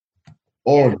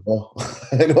 Oh, no.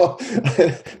 I know.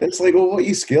 It's like, well, what are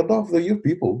you scared of? They're your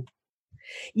people.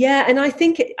 Yeah, and I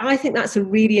think that's a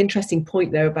really interesting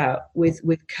point, though, about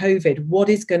with COVID. What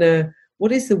is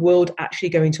the world actually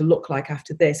going to look like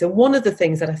after this? And one of the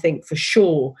things that I think for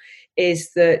sure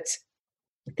is that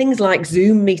things like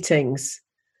Zoom meetings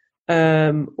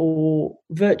or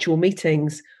virtual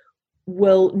meetings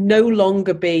will no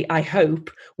longer be, I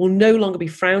hope,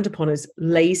 frowned upon as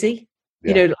lazy. Yeah.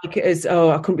 You know, like as,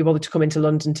 I couldn't be bothered to come into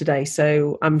London today,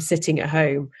 so I'm sitting at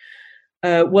home.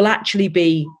 Will actually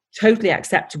be totally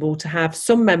acceptable to have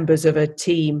some members of a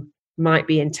team might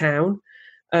be in town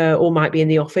or might be in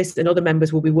the office, and other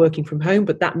members will be working from home,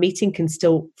 but that meeting can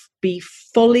still be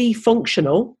fully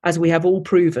functional, as we have all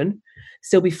proven,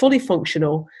 still be fully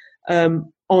functional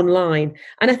online.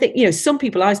 And I think, you know, some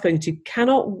people I've spoken to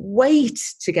cannot wait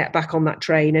to get back on that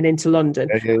train and into London.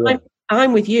 Yeah.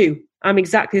 I'm with you. I'm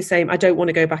exactly the same. I don't want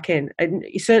to go back in. And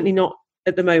certainly not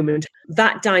at the moment.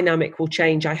 That dynamic will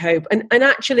change, I hope. And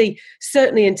actually,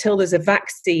 certainly until there's a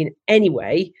vaccine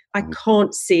anyway, I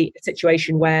can't see a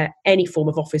situation where any form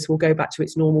of office will go back to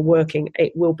its normal working.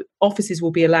 Offices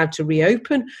will be allowed to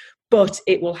reopen, but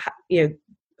it will,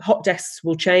 hot desks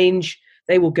will change.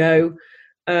 They will go.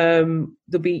 There'll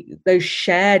be those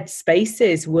shared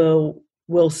spaces will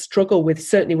struggle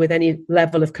certainly with any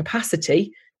level of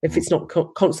capacity if it's not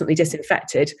constantly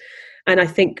disinfected. And I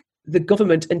think the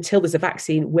government, until there's a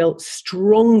vaccine, will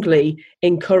strongly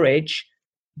encourage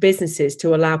businesses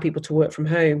to allow people to work from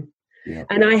home. Yeah.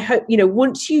 And I hope,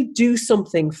 once you do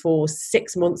something for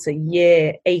 6 months, a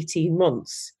year, 18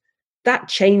 months, that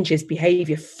changes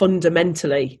behaviour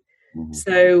fundamentally. Mm-hmm.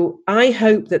 So I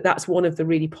hope that that's one of the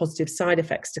really positive side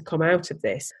effects to come out of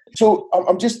this. So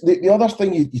I'm just, the other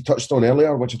thing you touched on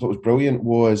earlier, which I thought was brilliant,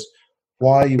 was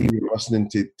why we were listening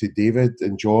to David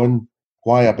and John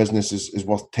why a business is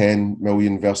worth 10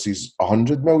 million versus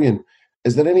 100 million.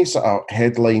 Is there any sort of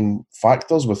headline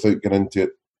factors without getting into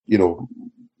it? You know,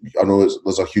 I know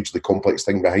there's a hugely complex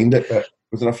thing behind it, but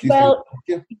was there a few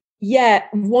things? Yeah,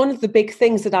 one of the big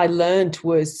things that I learned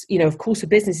was, of course, a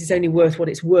business is only worth what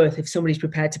it's worth if somebody's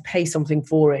prepared to pay something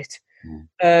for it.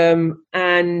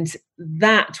 And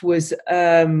that was,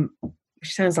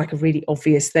 which sounds like a really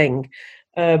obvious thing,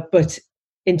 but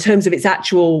in terms of its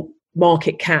actual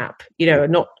market cap,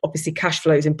 not obviously cash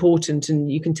flow is important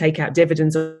and you can take out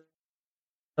dividends on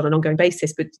an ongoing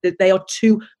basis, but they are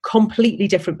two completely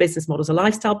different business models, a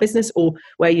lifestyle business or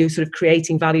where you're sort of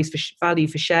creating value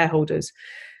for shareholders.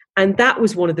 And that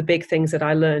was one of the big things that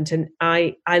I learned. And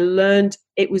I learned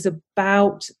it was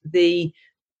about the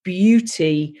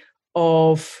beauty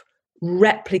of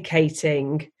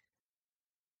replicating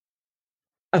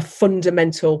a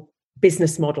fundamental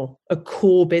business model, a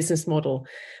core business model.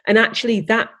 And actually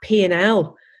that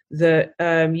P&L that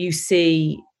you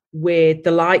see with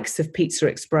the likes of Pizza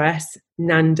Express,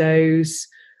 Nando's,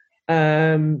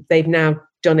 they've now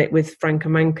done it with Franco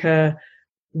Manca,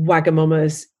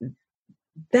 Wagamama's,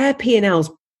 their P&Ls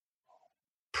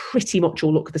pretty much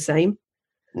all look the same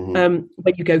when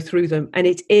you go through them. And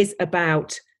it is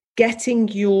about getting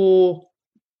your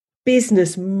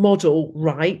business model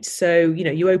right. So,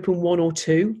 you open 1 or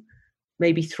 2,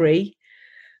 maybe 3,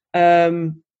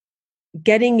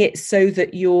 getting it so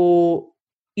that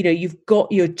you've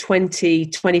got your 20,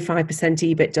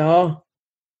 25% EBITDA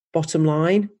bottom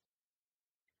line,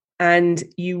 and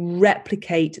you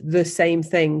replicate the same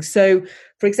thing. So,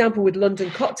 for example, with London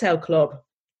Cocktail Club,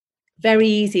 very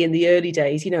easy in the early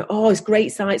days, it's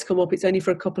great sites come up, it's only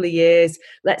for a couple of years,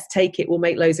 let's take it, we'll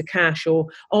make loads of cash. Or,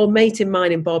 mate in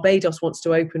mine in Barbados wants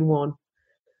to open one.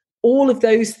 All of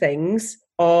those things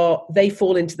they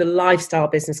fall into the lifestyle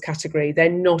business category. They're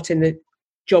not in the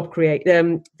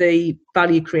the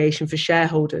value creation for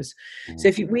shareholders. So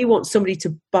if we want somebody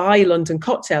to buy London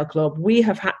Cocktail Club, we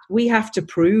have to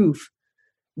prove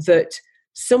that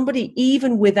somebody,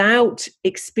 even without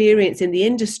experience in the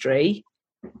industry,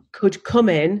 could come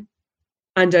in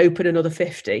and open another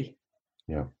 50.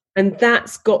 Yeah. And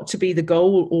that's got to be the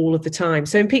goal all of the time.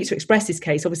 So in Pizza Express's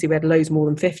case, obviously we had loads more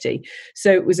than 50.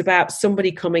 So it was about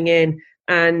somebody coming in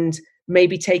and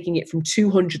maybe taking it from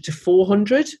 200 to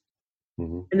 400.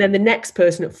 And then the next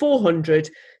person at 400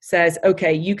 says,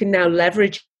 okay, you can now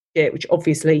leverage it, which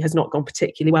obviously has not gone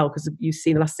particularly well because you've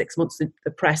seen the last 6 months in the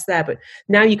press there, but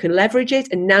now you can leverage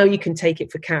it and now you can take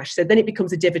it for cash. So then it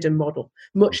becomes a dividend model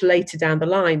much later down the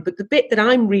line. But the bit that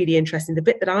I'm really interested in, the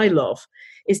bit that I love,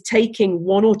 is taking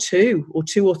 1 or 2 or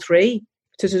 2 or 3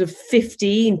 to sort of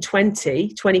 15,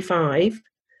 20, 25.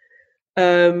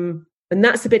 And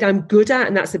that's the bit I'm good at,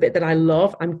 and that's the bit that I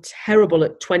love. I'm terrible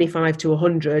at 25 to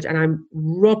 100, and I'm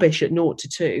rubbish at 0 to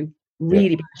 2.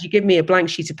 Really, because you give me a blank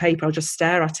sheet of paper, I'll just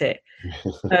stare at it.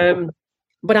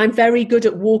 But I'm very good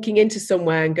at walking into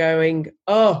somewhere and going,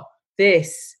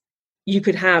 you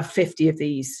could have 50 of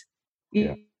these.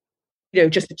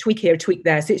 Just a tweak here, a tweak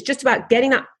there. So it's just about getting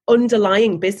that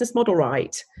underlying business model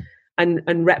right and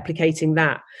replicating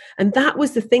that. And that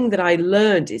was the thing that I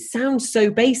learned. It sounds so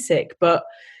basic, but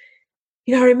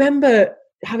I remember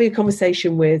having a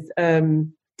conversation with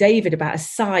David about a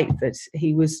site that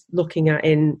he was looking at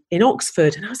in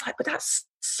Oxford. And I was like, but that's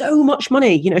so much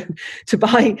money, to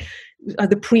buy.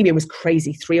 The premium was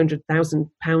crazy,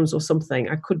 £300,000 or something.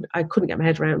 I couldn't get my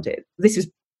head around it. This was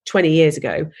 20 years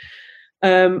ago.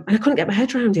 And I couldn't get my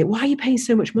head around it. Why are you paying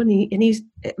so much money? And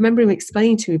I remember him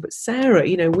explaining to me, but Sarah,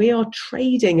 we are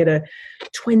trading at a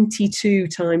 22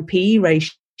 time PE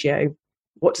ratio.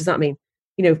 What does that mean?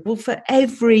 Well, for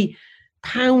every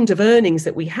pound of earnings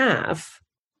that we have,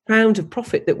 pound of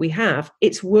profit that we have,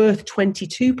 it's worth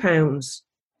 £22.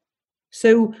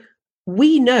 So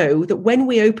we know that when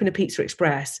we open a Pizza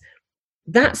Express,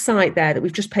 that site there that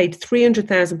we've just paid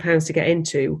 £300,000 to get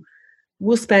into,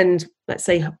 we'll spend, let's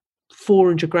say,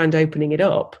 400 grand opening it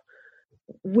up.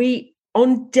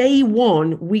 On day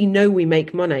one, we know we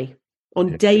make money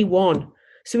on day one.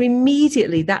 So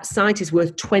immediately that site is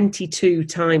worth 22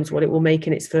 times what it will make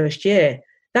in its first year.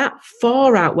 That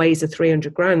far outweighs the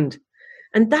 300 grand.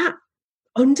 And that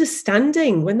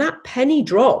understanding, when that penny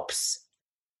drops,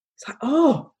 it's like,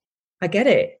 I get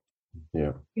it.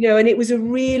 Yeah. And it was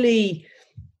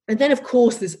and then of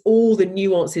course there's all the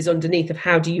nuances underneath of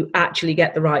how do you actually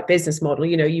get the right business model.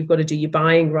 You've got to do your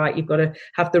buying right. You've got to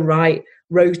have the right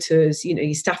rotas.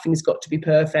 Your staffing has got to be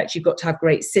perfect. You've got to have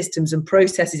great systems and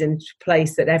processes in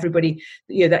place that everybody,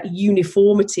 that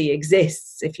uniformity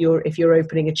exists if you're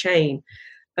opening a chain.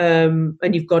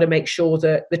 And you've got to make sure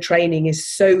that the training is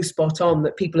so spot on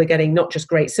that people are getting not just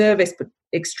great service, but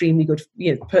extremely good,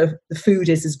 the food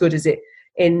is as good as it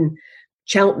in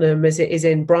Cheltenham as it is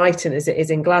in Brighton, as it is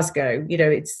in Glasgow.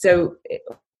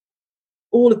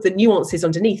 All of the nuances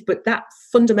underneath, but that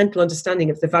fundamental understanding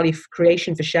of the value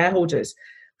creation for shareholders,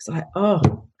 it's like,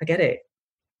 oh, I get it.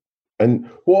 And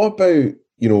what about,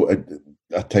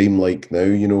 a time like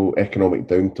now, economic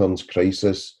downturns,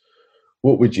 crisis,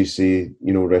 what would you say,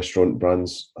 restaurant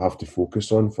brands have to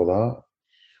focus on for that?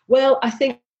 Well, I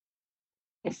think,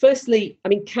 firstly,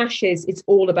 cash it's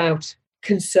all about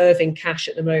conserving cash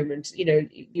at the moment.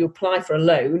 You apply for a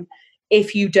loan.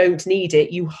 If you don't need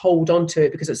it, you hold on to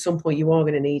it because at some point you are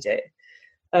going to need it.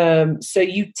 So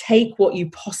you take what you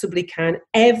possibly can.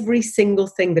 Every single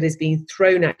thing that is being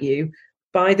thrown at you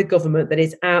by the government that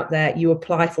is out there, you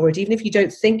apply for it. Even if you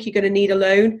don't think you're going to need a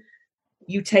loan,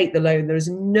 you take the loan. There is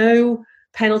no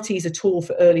penalties at all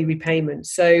for early repayment.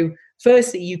 So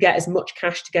firstly, you get as much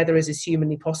cash together as is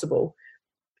humanly possible.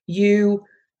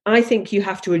 I think you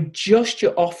have to adjust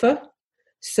your offer.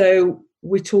 So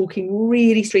we're talking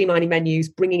really streamlining menus,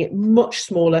 bringing it much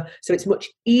smaller so it's much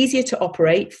easier to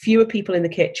operate, fewer people in the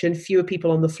kitchen, fewer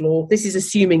people on the floor. This is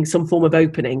assuming some form of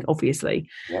opening, obviously.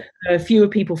 Yep. Fewer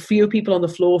people on the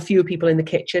floor, fewer people in the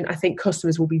kitchen. I think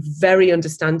customers will be very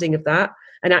understanding of that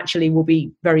and actually will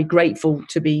be very grateful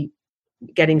to be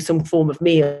getting some form of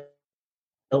meal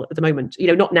at the moment.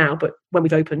 Not now, but when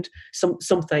we've opened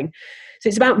something. So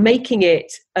it's about making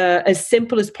it as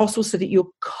simple as possible so that your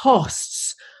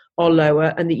costs are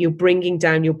lower and that you're bringing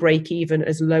down your break even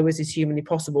as low as is humanly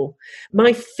possible.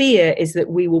 My fear is that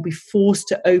we will be forced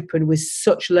to open with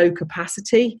such low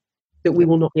capacity that we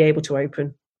will not be able to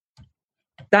open.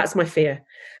 That's my fear.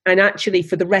 And actually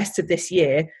for the rest of this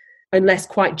year, unless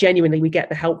quite genuinely we get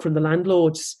the help from the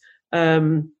landlords,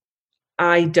 I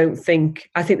think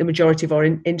the majority of our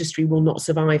industry will not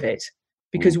survive it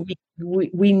because we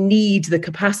need the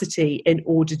capacity in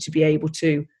order to be able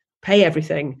to pay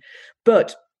everything.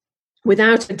 But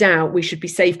without a doubt, we should be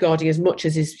safeguarding as much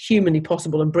as is humanly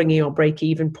possible and bringing our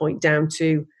break-even point down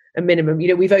to a minimum.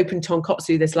 We've opened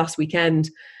tonkotsu this last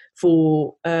weekend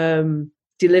for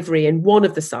delivery in one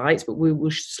of the sites, but we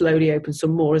will slowly open some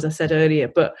more, as I said earlier.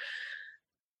 But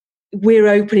we're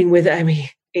opening with,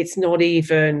 it's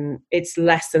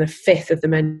less than a fifth of the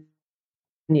menu.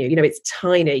 It's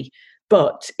tiny,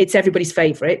 but it's everybody's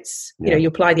favourites. Yeah. You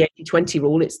apply the 80-20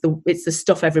 rule. It's the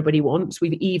stuff everybody wants.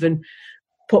 We've even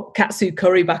put katsu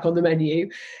curry back on the menu.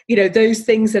 Those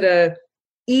things that are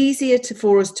easier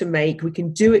for us to make. We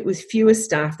can do it with fewer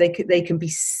staff. They can be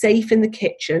safe in the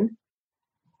kitchen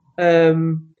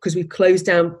because we've closed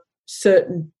down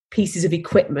certain pieces of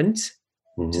equipment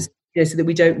just so that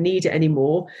we don't need it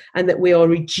anymore, and that we are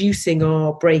reducing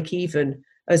our break even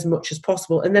as much as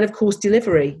possible. And then of course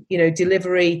delivery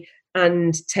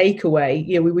and takeaway.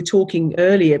 We were talking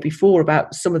earlier before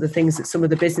about some of the things that some of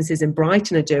the businesses in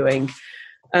Brighton are doing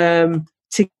to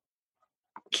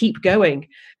keep going.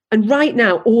 And right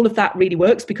now, all of that really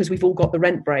works because we've all got the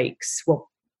rent breaks. Well,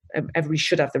 everybody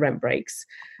should have the rent breaks.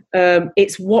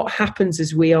 It's what happens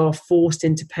as we are forced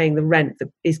into paying the rent that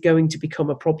is going to become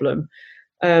a problem.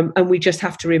 And we just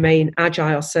have to remain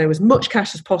agile. So as much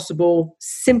cash as possible,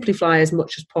 simplify as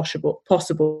much as possible,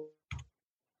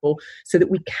 so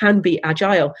that we can be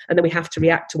agile, and then we have to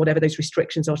react to whatever those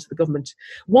restrictions are to the government.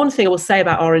 One thing I will say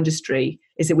about our industry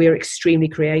is that we are extremely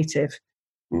creative,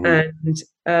 and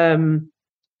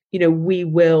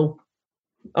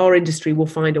our industry will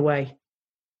find a way.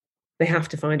 They have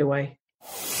to find a way.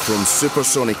 From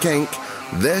Supersonic Inc.,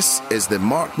 this is the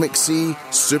Mark McC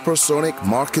Supersonic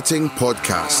Marketing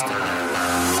Podcast.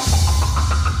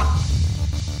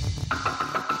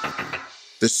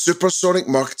 The Supersonic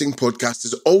Marketing Podcast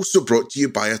is also brought to you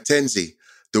by Attenzi,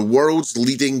 the world's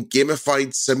leading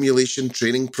gamified simulation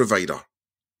training provider.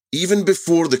 Even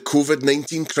before the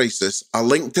COVID-19 crisis, a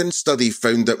LinkedIn study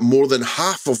found that more than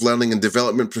half of learning and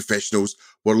development professionals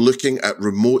were looking at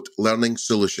remote learning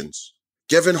solutions.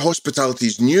 Given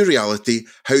hospitality's new reality,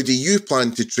 how do you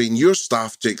plan to train your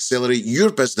staff to accelerate your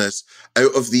business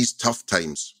out of these tough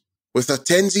times? With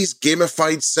Attenzi's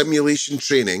gamified simulation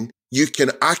training, you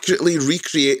can accurately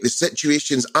recreate the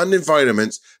situations and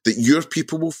environments that your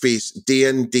people will face day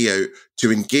in, day out to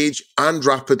engage and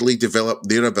rapidly develop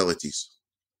their abilities.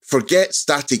 Forget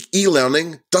static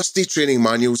e-learning, dusty training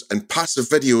manuals and passive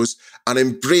videos, and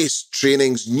embrace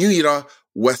training's new era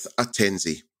with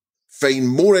Attenzi. Find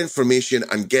more information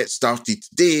and get started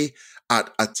today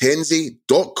at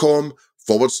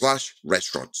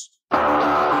attenzi.com/restaurants.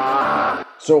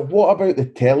 So what about the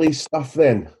telly stuff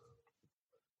then?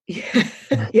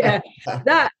 Yeah,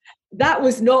 that that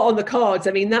was not on the cards.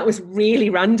 I mean, that was really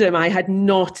random. I had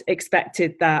not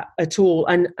expected that at all.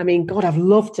 And I mean, God, I've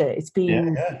loved it. It's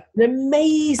been an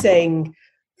amazing,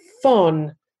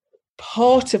 fun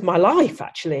part of my life,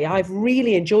 actually. I've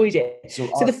really enjoyed it. So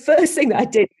the first thing that I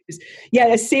did was,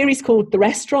 a series called The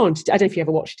Restaurant. I don't know if you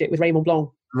ever watched it, with Raymond Blanc.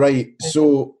 Right.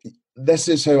 So this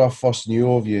is how I first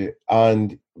knew of you.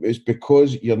 And it's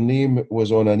because your name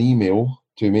was on an email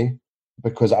to me,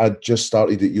 because I'd just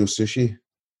started at Yo Sushi.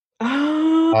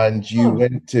 And you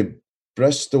went to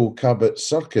Bristol Cabot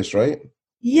Circus, right?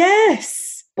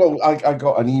 Yes. Well, I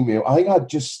got an email. I think I'd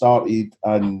just started,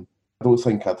 and I don't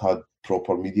think I'd had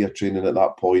proper media training at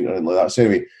that point or anything like that. So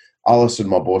anyway, Alison,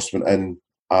 my boss, went in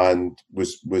and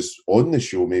was on the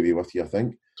show maybe with you, I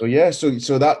think. So yeah, so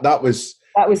that was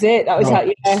it. That was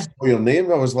how your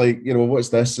name. I was like, what's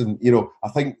this? And I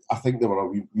think they were a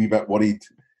wee bit worried,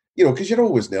 because you're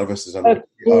always nervous as a are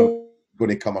going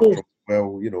to come across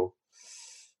well,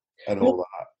 and all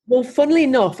that. Well, funnily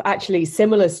enough, actually,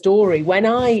 similar story. When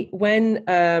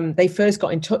they first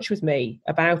got in touch with me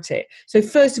about it. So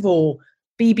first of all,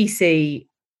 BBC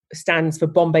stands for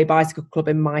Bombay Bicycle Club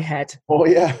in my head. Oh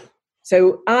yeah.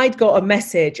 So I'd got a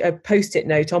message, a post-it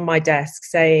note on my desk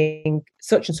saying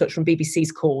such and such from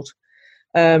BBC's called,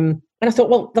 and I thought,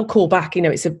 well, they'll call back.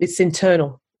 It's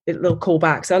internal. They'll call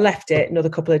back. So I left it another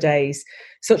couple of days.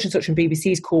 Such and such from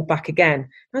BBC's called back again.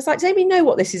 I was like, does anybody know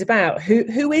what this is about?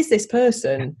 Who is this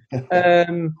person?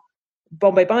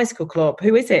 Bombay Bicycle Club.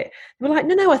 Who is it? They were like,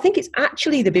 no, I think it's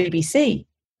actually the BBC.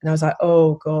 And I was like,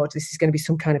 oh God, this is going to be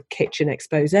some kind of kitchen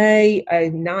expose, a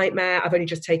nightmare. I've only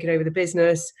just taken over the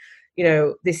business.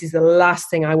 This is the last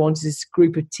thing I want, is this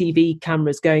group of TV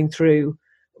cameras going through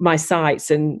my sites.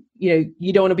 And,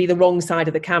 you don't want to be the wrong side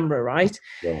of the camera, right?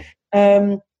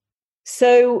 Yeah.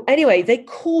 So anyway, they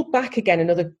called back again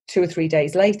another 2 or 3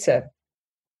 days later.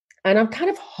 And I'm kind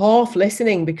of half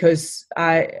listening, because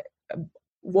I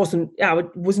was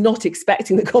not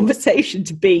expecting the conversation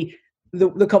to be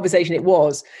the conversation it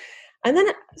was. And then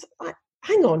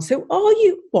hang on, so are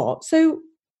you what? So,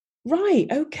 right,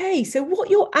 okay. So what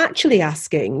you're actually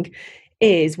asking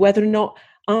is whether or not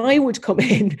I would come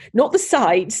in, not the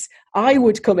sites, I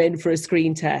would come in for a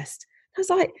screen test. I was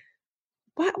like,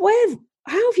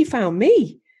 how have you found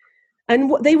me? And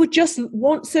what they would just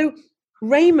want. So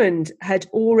Raymond had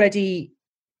already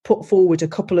put forward a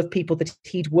couple of people that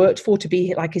he'd worked for to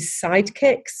be like his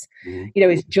sidekicks,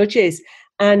 his judges.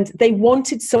 And they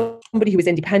wanted somebody who was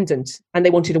independent, and they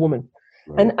wanted a woman.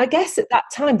 Right. And I guess at that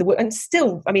time,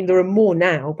 there are more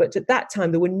now, but at that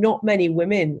time, there were not many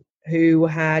women who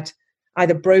had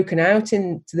either broken out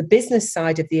into the business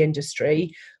side of the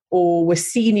industry or were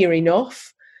senior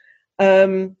enough.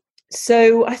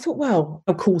 So I thought, well,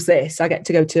 of course, I get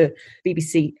to go to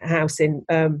BBC House in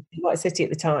White City at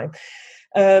the time.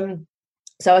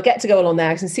 So I get to go along there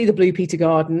and see the Blue Peter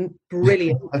Garden.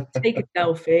 Brilliant. Take a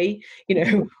selfie,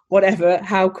 whatever,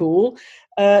 how cool.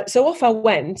 So off I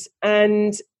went,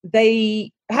 and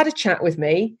they had a chat with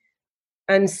me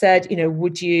and said,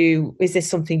 is this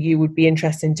something you would be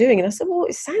interested in doing? And I said, well,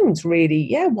 it sounds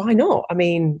really, why not? I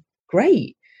mean,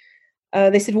 great.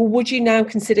 They said, well, would you now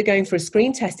consider going for a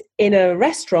screen test in a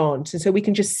restaurant? And so we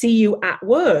can just see you at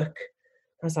work.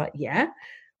 I was like, yeah.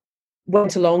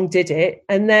 Went along, did it.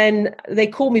 And then they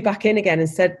called me back in again and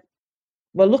said,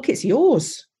 well, look, it's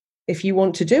yours if you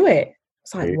want to do it.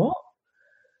 I was like, what?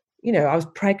 I was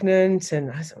pregnant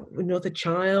and I was another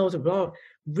child. And blah.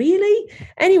 Really?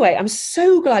 Anyway, I'm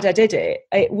so glad I did it.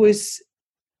 I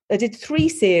did 3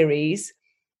 series.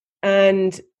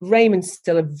 And Raymond's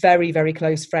still a very, very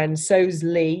close friend. So's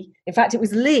Lee. In fact, it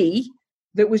was Lee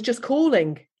that was just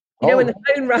calling, when the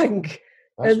phone rang.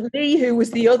 And Lee, who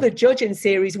was the other judge in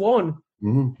series 1.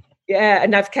 Mm-hmm. Yeah,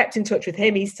 and I've kept in touch with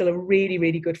him. He's still a really,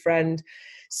 really good friend.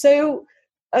 So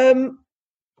I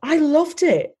loved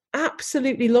it.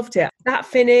 Absolutely loved it. That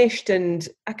finished, and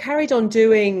I carried on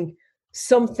doing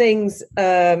some things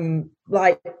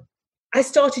like I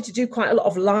started to do quite a lot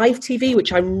of live TV,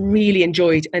 which I really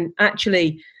enjoyed. And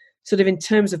actually, sort of in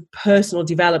terms of personal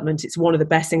development, it's one of the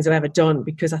best things I've ever done,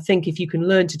 because I think if you can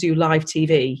learn to do live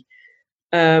TV,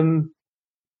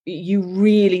 you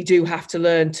really do have to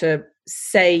learn to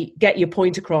get your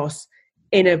point across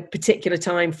in a particular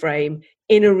time frame,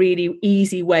 in a really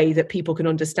easy way that people can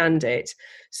understand it.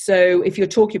 So if you're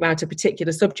talking about a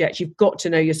particular subject, you've got to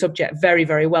know your subject very,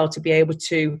 very well to be able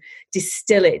to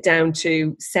distill it down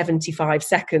to 75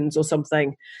 seconds or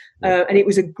something. And it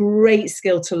was a great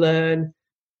skill to learn.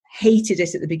 Hated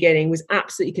it at the beginning, was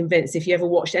absolutely convinced. If you ever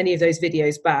watched any of those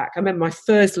videos back, I remember my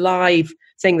first live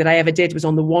thing that I ever did was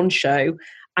on the One Show.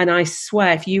 And I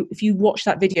swear, if you watch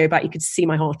that video back, you could see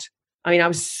my heart. I mean, I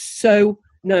was so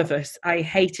nervous. I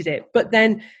hated it. But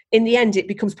then in the end, it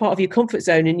becomes part of your comfort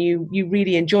zone and you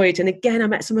really enjoy it. And again, I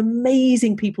met some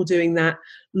amazing people doing that,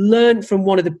 learned from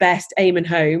one of the best, Eamon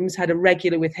Holmes, had a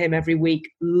regular with him every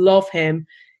week, love him.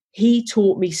 He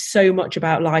taught me so much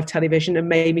about live television and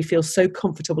made me feel so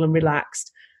comfortable and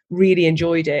relaxed, really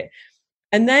enjoyed it.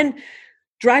 And then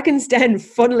Dragon's Den,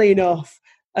 funnily enough,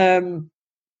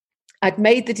 I'd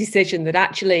made the decision that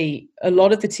actually a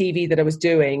lot of the TV that I was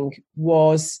doing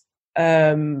was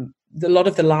a lot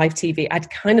of the live TV. I'd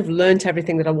kind of learned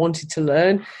everything that I wanted to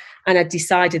learn, and I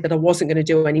decided that I wasn't going to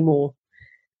do any more.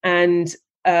 And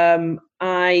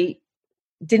I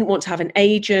didn't want to have an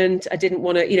agent. I didn't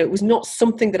want to, it was not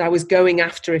something that I was going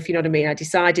after, if you know what I mean. I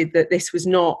decided that it was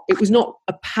not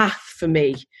a path for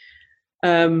me.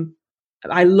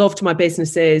 I loved my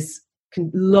businesses,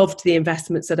 loved the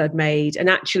investments that I'd made. And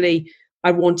actually,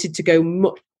 I wanted to go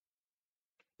much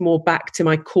more back to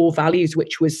my core values,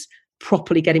 which was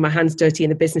properly getting my hands dirty in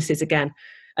the businesses again.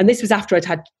 And this was after I'd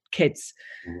had kids.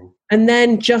 Mm-hmm. And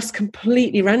then just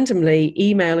completely randomly,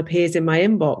 email appears in my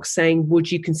inbox saying,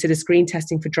 would you consider screen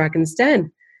testing for Dragon's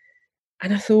Den?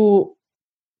 And I thought,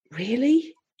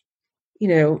 really?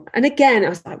 And again, I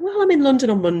was like, well, I'm in London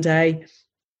on Monday.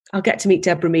 I'll get to meet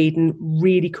Deborah Meaden,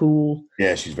 really cool.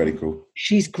 Yeah, she's very cool.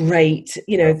 She's great.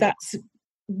 That's,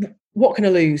 what can I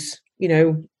lose?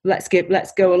 Let's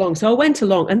go along. So I went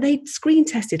along and they screen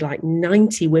tested like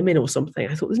 90 women or something.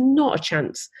 I thought there's not a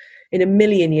chance in a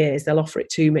million years they'll offer it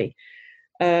to me.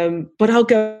 But I'll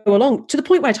go along, to the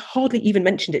point where I'd hardly even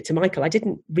mentioned it to Michael. I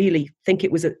didn't really think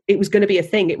it was going to be a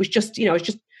thing. It was just, it's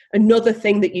just another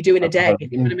thing that you do in a day.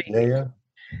 You know what I mean? Yeah.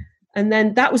 And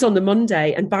then that was on the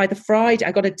Monday. And by the Friday,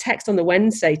 I got a text on the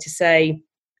Wednesday to say,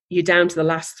 you're down to the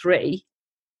last 3.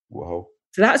 Wow.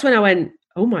 So that's when I went,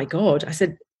 oh my God. I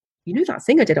said, that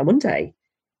thing I did on Monday,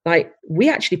 like, we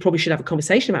actually probably should have a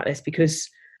conversation about this, because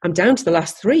I'm down to the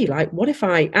last 3. Like, what if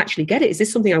I actually get it? Is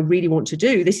this something I really want to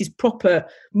do? This is proper,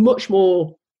 much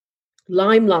more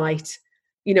limelight,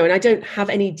 and I don't have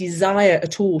any desire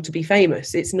at all to be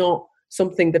famous. It's not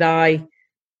something that I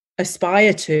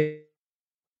aspire to.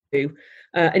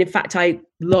 And in fact, I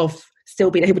love still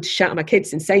being able to shout at my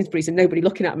kids in Sainsbury's and nobody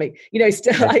looking at me.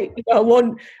 Still,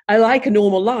 I like a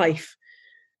normal life.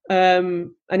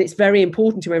 And it's very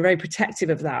important to me. I'm very protective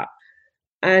of that.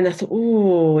 And I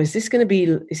thought, is this going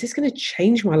to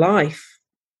change my life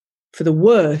for the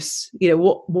worse?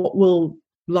 What will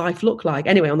life look like?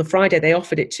 Anyway, on the Friday, they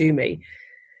offered it to me,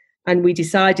 and we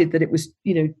decided that it was,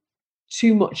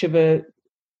 too much of a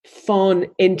fun,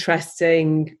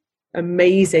 interesting,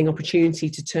 amazing opportunity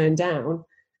to turn down.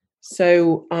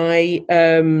 So I,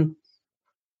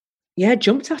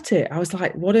 jumped at it. I was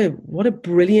like, what a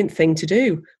brilliant thing to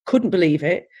do. Couldn't believe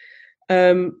it.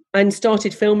 And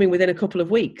started filming within a couple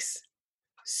of weeks.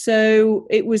 So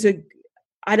it was and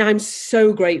I'm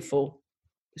so grateful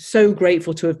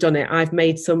to have done it. I've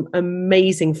made some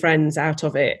amazing friends out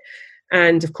of it.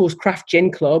 And of course, Craft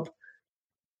Gin Club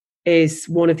is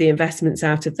one of the investments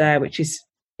out of there, which is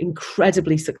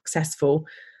incredibly successful.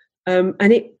 And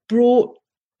it brought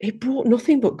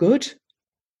nothing but good.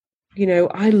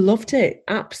 I loved it.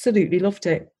 Absolutely loved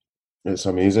it. It's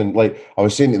amazing. Like I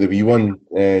was saying to the wee one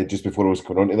just before I was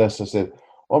going on to this, I said,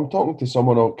 I'm talking to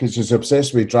someone because she's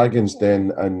obsessed with Dragon's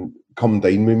Den and come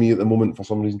dine with me at the moment for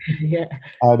some reason. Yeah.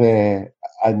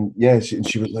 And yeah,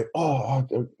 she was like,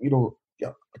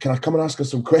 can I come and ask her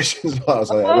some questions? I was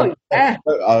like, yeah.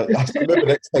 I'll maybe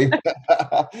next time.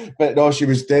 But no, she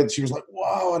was dead. She was like,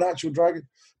 wow, an actual dragon.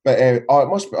 But it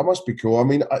must be cool. I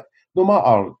mean, no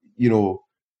matter,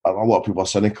 a lot of people are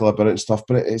cynical about it and stuff,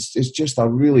 but it's just a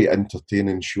really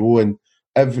entertaining show, and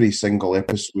every single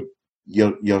episode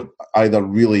you're either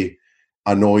really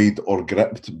annoyed or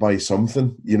gripped by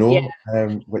something,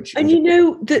 which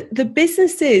the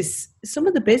businesses, some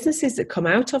of the businesses that come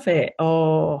out of it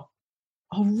are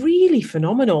really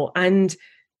phenomenal. And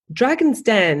Dragon's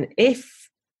Den, if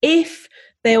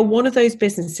they are one of those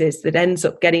businesses that ends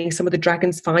up getting some of the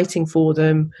dragons fighting for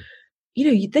them,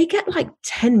 they get like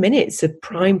 10 minutes of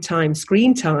prime time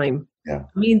screen time. Yeah.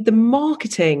 I mean, the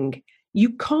marketing,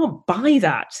 you can't buy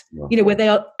that, no. Where they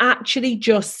are actually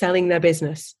just selling their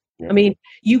business. Yeah. I mean,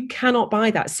 you cannot buy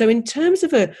that. So in terms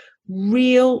of a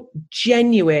real,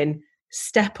 genuine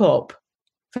step up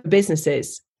for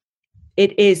businesses,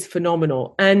 it is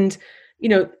phenomenal. And,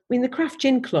 the Craft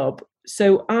Gin Club,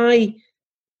 so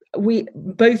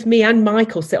both me and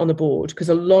Michael sit on the board, because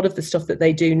a lot of the stuff that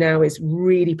they do now is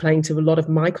really playing to a lot of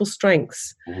Michael's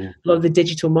strengths, a lot of the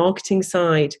digital marketing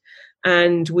side.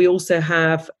 And we also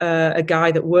have a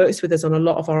guy that works with us on a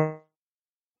lot of our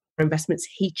investments,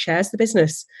 he chairs the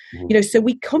business. Mm-hmm. So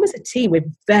we come as a team, we're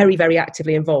very, very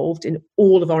actively involved in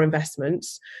all of our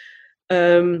investments.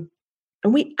 And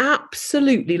we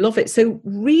absolutely love it. So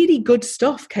really good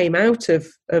stuff came out of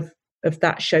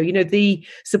that show. The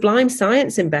Sublime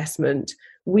Science investment,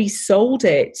 we sold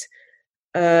it.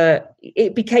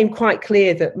 It became quite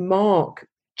clear that Mark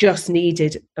just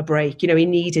needed a break. He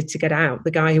needed to get out.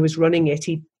 The guy who was running it,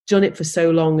 he'd done it for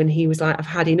so long, and he was like, I've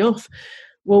had enough.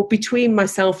 Well, between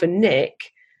myself and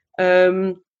Nick,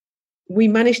 we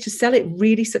managed to sell it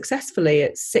really successfully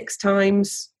at 6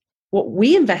 times what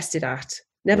we invested at.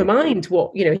 Never mind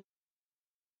what,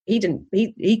 he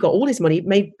got all his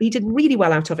money. He did really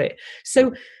well out of it.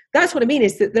 So that's what I mean,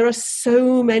 is that there are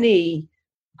so many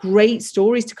great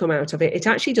stories to come out of it. It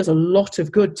actually does a lot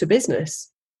of good to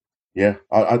business. Yeah,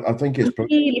 I think it's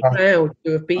really proud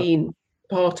to have been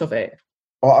part of it.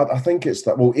 I think it's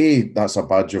that. Well, that's a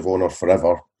badge of honour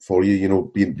forever for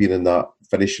you. Being in that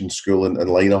finishing school and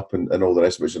lineup and all the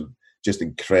rest, which is just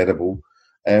incredible.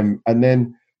 And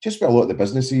then just for a lot of the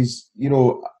businesses,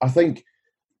 I think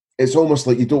it's almost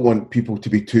like you don't want people to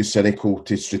be too cynical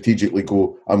to strategically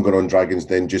go, I'm going on Dragon's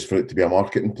Den just for it to be a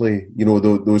marketing play.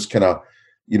 Those kind of,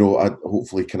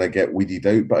 hopefully kind of get weeded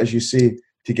out. But as you say,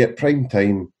 to get prime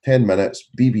time, 10 minutes,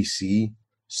 BBC,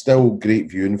 still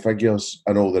great viewing figures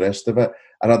and all the rest of it.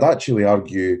 And I'd actually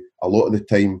argue a lot of the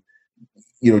time,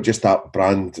 just that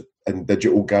brand and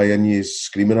digital guy in you is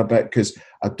screaming a bit, because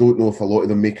I don't know if a lot of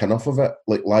them make enough of it,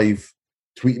 like live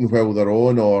tweeting while they're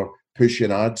on, or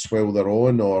pushing ads while they're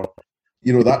on, or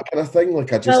that kind of thing.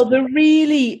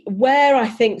 Where I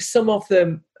think some of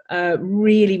them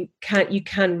really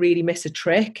can really miss a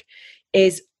trick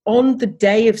is on the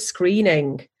day of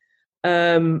screening.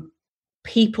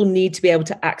 People need to be able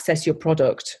to access your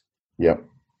product. Yeah.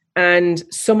 And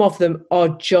some of them are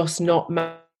just not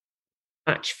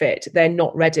match fit. They're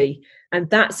not ready. And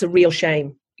that's a real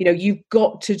shame. You've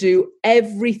got to do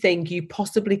everything you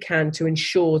possibly can to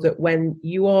ensure that when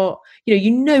you are,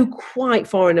 quite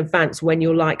far in advance when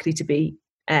you're likely to be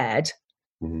aired,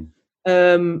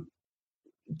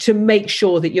 to make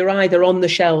sure that you're either on the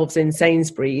shelves in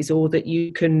Sainsbury's, or that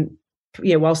you can,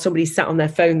 while somebody's sat on their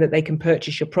phone, that they can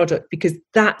purchase your product, because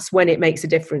that's when it makes a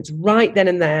difference. Right then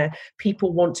and there,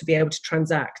 people want to be able to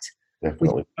transact. Definitely.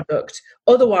 With your product.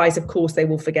 Otherwise, of course, they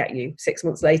will forget you 6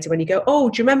 months later when you go,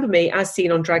 oh, do you remember me as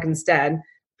seen on Dragon's Den?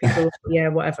 People, yeah,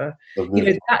 whatever.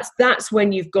 That's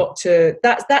when you've got to.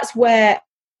 That's where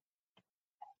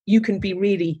you can be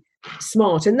really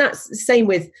smart, and that's the same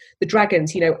with the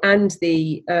Dragons, and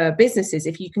the businesses.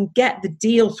 If you can get the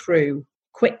deal through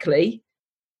quickly,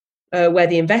 where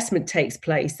the investment takes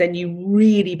place, then you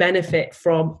really benefit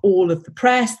from all of the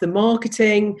press, the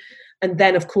marketing, and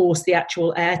then, of course, the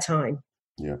actual airtime.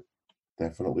 Yeah,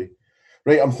 definitely.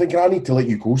 Right, I'm thinking I need to let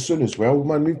you go soon as well,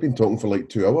 man. We've been talking for like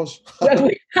 2 hours.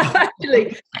 Well,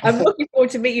 actually, I'm looking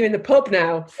forward to meet you in the pub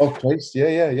now. Oh, Christ,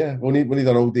 yeah. We need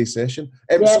an all-day session.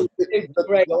 So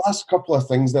the last couple of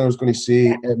things that I was going to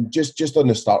say, just on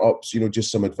the startups,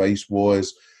 just some advice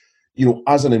was,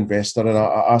 as an investor, and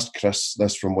I asked Chris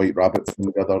this from White Rabbit from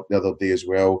the other day as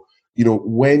well,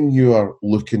 when you are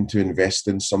looking to invest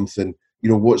in something,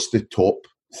 what's the top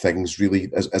things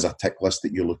really as a tick list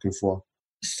that you're looking for?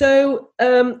 So,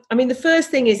 the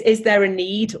first thing is there a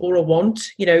need or a want?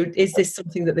 Is this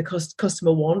something that the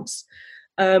customer wants?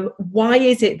 Why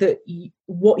is it that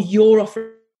what you're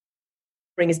offering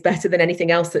is better than anything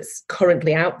else that's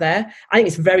currently out there? I think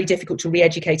it's very difficult to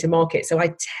re-educate a market. So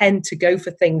I tend to go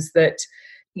for things that,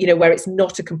 where it's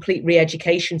not a complete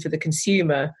re-education for the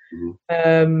consumer.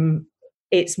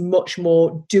 It's much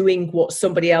more doing what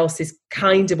somebody else is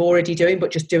kind of already doing,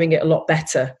 but just doing it a lot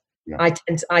better. Yeah.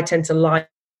 I tend to like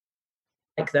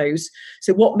those.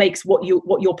 So what makes what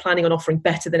you're planning on offering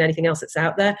better than anything else that's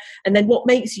out there? And then what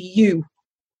makes you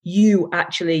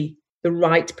actually the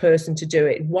right person to do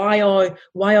it? Why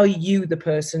are you the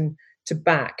person to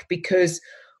back? Because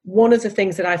one of the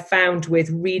things that I've found with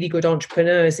really good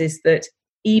entrepreneurs is that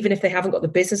even if they haven't got the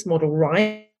business model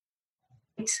right,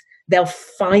 they'll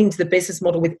find the business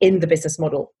model within the business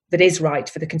model that is right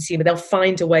for the consumer. They'll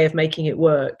find a way of making it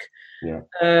work. Yeah.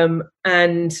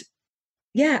 And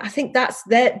yeah, I think that's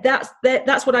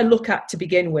what I look at to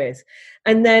begin with.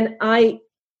 And then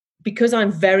because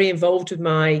I'm very involved with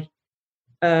my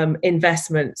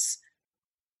investments,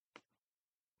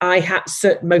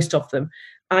 most of them,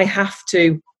 I have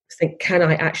to think, can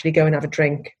I actually go and have a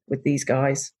drink with these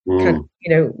guys?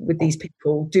 With these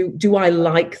people? Do I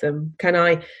like them?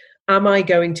 Am I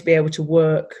going to be able to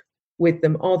work with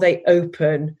them? Are they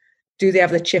open? Do they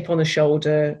have the chip on the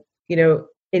shoulder?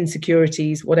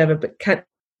 Insecurities, whatever. But can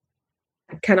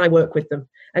can I work with them?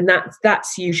 And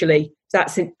that's usually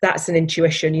that's an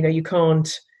intuition. You know, you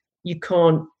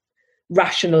can't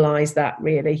rationalize that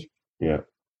really. Yeah.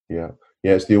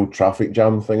 It's the old traffic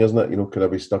jam thing, isn't it? You know, could I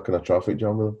be stuck in a traffic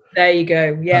jam with them? There you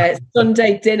go. Yeah, it's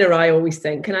Sunday dinner. I always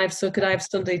think, could I have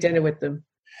Sunday dinner with them?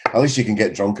 At least you can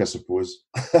get drunk, I suppose.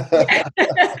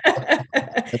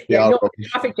 Yeah, not a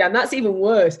traffic jam. That's even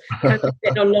worse. Can't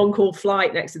get on a long haul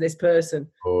flight next to this person.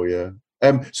 Oh yeah.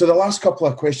 So the last couple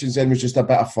of questions then was just a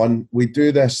bit of fun. We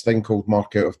do this thing called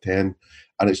Mark Out of 10,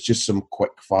 and it's just some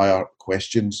quick fire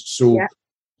questions. So,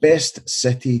 best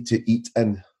city to eat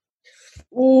in?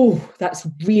 Oh, that's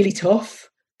really tough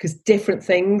because different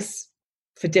things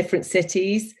for different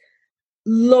cities.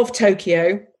 Love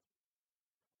Tokyo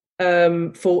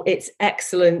for its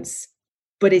excellence,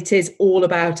 but it is all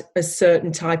about a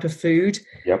certain type of food.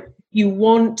 Yep. You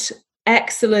want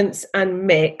excellence and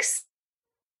mix.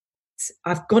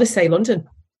 I've got to say London.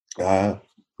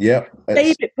 Yeah.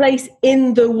 Favorite place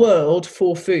in the world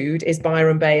for food is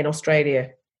Byron Bay in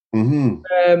Australia.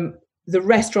 Mm-hmm. The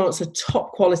restaurants are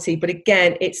top quality, but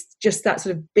again, it's just that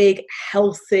sort of big,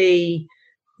 healthy,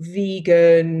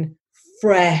 vegan,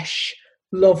 fresh,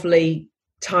 lovely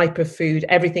type of food.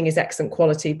 Everything is excellent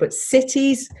quality, but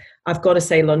cities, I've got to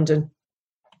say London.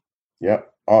 Yeah.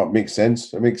 Oh, it makes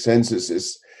sense.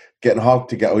 It's getting hard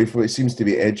to get away from it. It seems to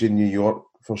be edging New York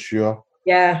for sure.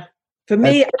 Yeah. For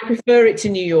me, I prefer it to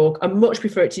New York. I much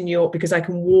prefer it to New York because I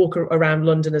can walk around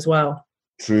London as well.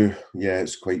 True. Yeah,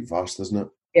 it's quite vast, isn't it?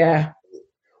 Yeah.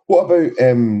 What about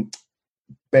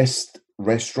best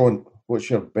restaurant? What's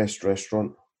your best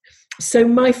restaurant? So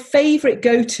my favourite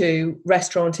go-to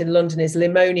restaurant in London is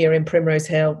Limonia in Primrose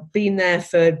Hill. Been there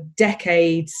for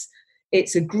decades.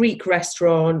 It's a Greek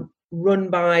restaurant run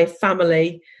by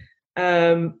family.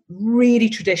 Really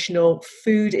traditional.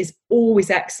 Food is always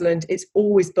excellent. It's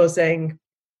always buzzing.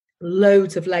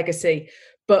 Loads of legacy.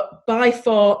 But by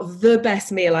far the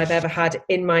best meal I've ever had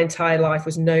in my entire life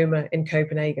was Noma in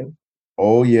Copenhagen.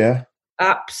 Oh, yeah.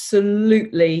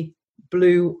 Absolutely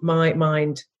blew my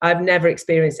mind. I've never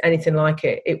experienced anything like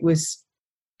it. It was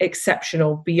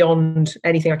exceptional beyond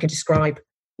anything I can describe.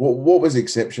 What was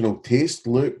exceptional? Taste,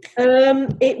 look?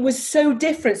 It was so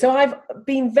different. So I've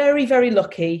been very, very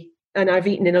lucky, and I've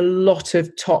eaten in a lot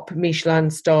of top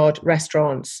Michelin-starred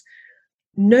restaurants.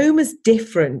 Noma's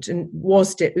different, and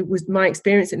it was my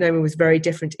experience at Noma was very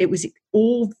different. It was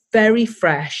all very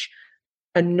fresh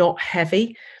and not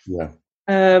heavy. Yeah.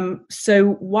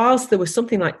 So whilst there was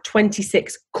something like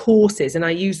 26 courses, and I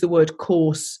use the word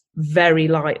course very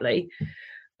lightly,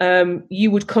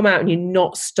 you would come out and you're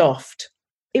not stuffed.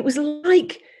 It was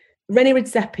like René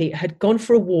Redzepi had gone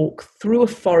for a walk through a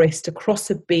forest, across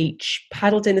a beach,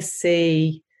 paddled in a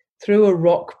sea, through a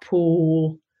rock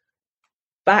pool,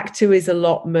 back to his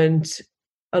allotment,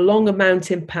 along a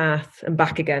mountain path, and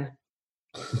back again.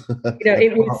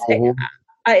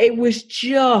 It was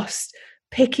just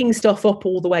picking stuff up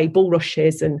all the way,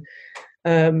 bulrushes and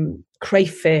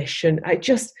crayfish, and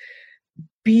just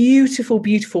beautiful,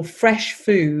 beautiful fresh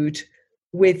food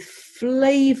with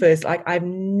flavours like I've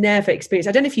never experienced.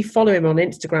 I don't know if you follow him on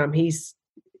Instagram. He's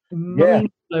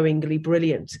mind-blowingly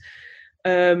brilliant.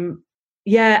 And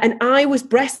I was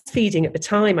breastfeeding at the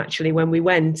time, actually, when we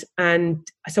went. And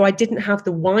so I didn't have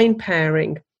the wine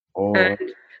pairing. Oh. And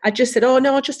I just said, oh,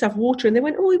 no, I'll just have water. And they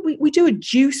went, oh, we do a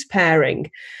juice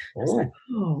pairing. I was like,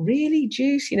 oh, really?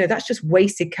 Juice? That's just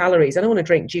wasted calories. I don't want to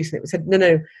drink juice. And it said,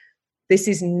 no, this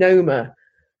is Noma.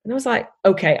 And I was like,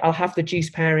 okay, I'll have the juice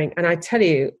pairing. And I tell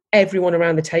you, everyone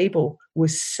around the table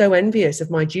was so envious of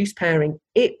my juice pairing.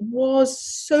 It was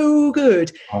so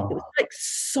good. Oh. It was like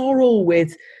sorrel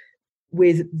with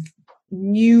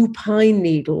new pine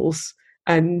needles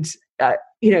and,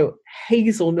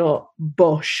 hazelnut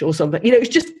bush or something. It was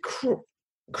just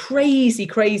crazy,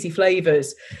 crazy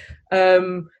flavors.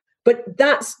 But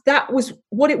that was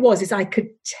what it was, is I could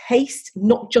taste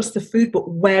not just the food, but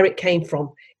where it came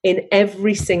from in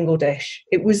every single dish.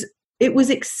 It was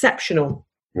exceptional.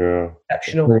 Yeah.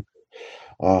 Exceptional.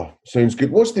 Oh, sounds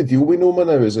good. What's the deal with Noma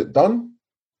now? Is it done?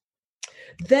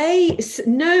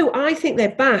 No, I think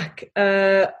they're back.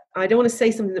 I don't want to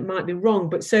say something that might be wrong,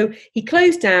 but so he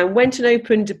closed down, went and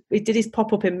opened, he did his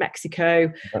pop-up in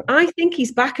Mexico. I think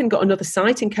he's back and got another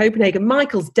site in Copenhagen.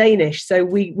 Michael's Danish, so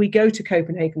we go to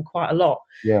Copenhagen quite a lot.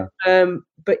 Yeah.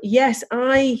 But yes,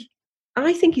 I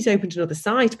think he's opened another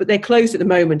site, but they're closed at the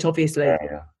moment, obviously.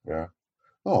 Yeah.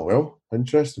 Oh, well,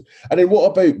 interesting. And then what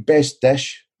about best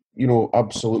dish?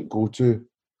 Absolute go-to.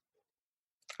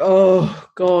 Oh,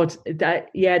 God.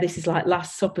 This is like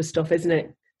Last Supper stuff, isn't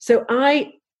it? So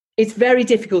it's very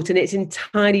difficult, and it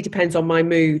entirely depends on my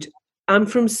mood. I'm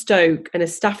from Stoke, and a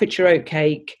Staffordshire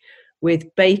oatcake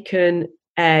with bacon,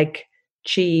 egg,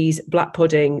 cheese, black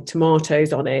pudding,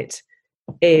 tomatoes on it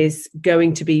is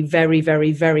going to be very,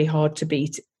 very, very hard to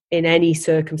beat in any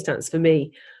circumstance for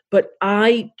me. But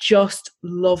I just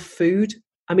love food.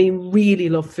 I mean, really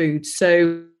love food.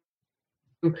 So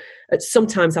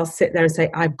sometimes I'll sit there and say,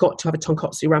 I've got to have a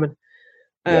tonkotsu ramen.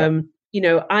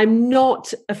 I'm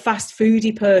not a fast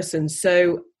foodie person.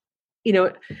 So,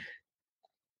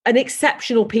 an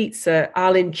exceptional pizza,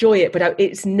 I'll enjoy it, but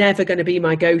it's never going to be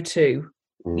my go-to.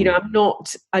 I'm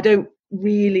not a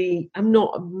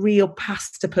real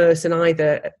pasta person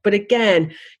either. But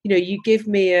again, you give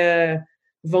me a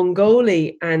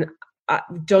vongole and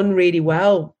I've done really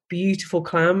well. Beautiful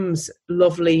clams,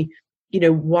 lovely,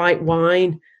 white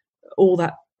wine, all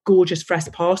that gorgeous fresh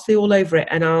parsley all over it.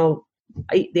 And I'll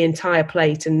eat the entire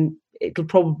plate, and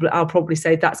I'll probably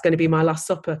say that's going to be my last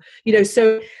supper.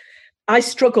 So I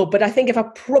struggle, but I think if I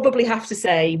probably have to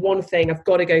say one thing, I've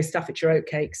got to go Staffordshire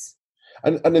oatcakes.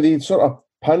 And are they sort of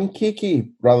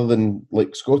pancakey rather than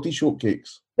like Scottish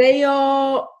oatcakes? They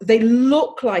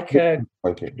look like a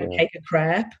cake of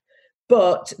crepe,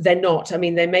 but they're not. I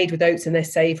mean, they're made with oats and they're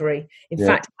savoury. In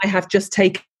fact, I have just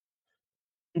taken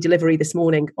delivery this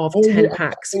morning of 10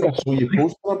 packs. I saw you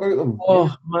posting about them.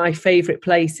 Oh, my favourite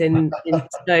place in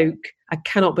Stoke. I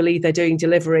cannot believe they're doing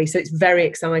delivery. So it's very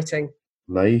exciting.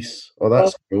 Nice. Oh,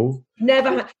 that's cool.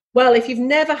 If you've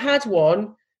never had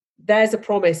one, there's a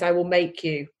promise I will make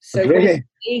you. So when you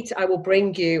eat, I will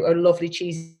bring you a lovely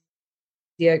cheesy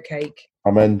oatcake.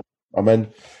 I'm in.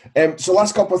 So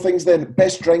last couple of things then.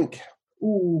 Best drink?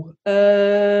 Ooh.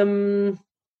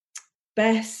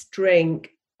 Best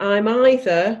drink. I'm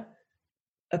either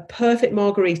a perfect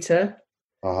margarita.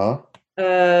 A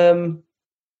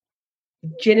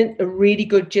really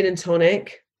good gin and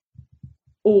tonic,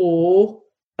 or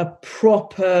a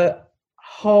proper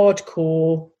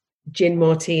hardcore gin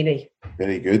martini.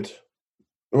 Very good.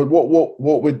 What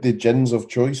would the gins of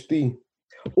choice be?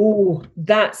 Oh,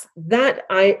 that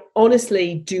I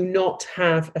honestly do not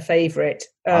have a favourite.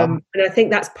 And I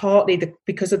think that's partly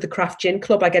because of the craft gin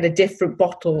club. I get a different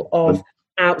bottle of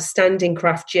outstanding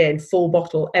craft gin, full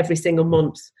bottle, every single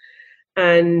month.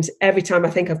 And every time I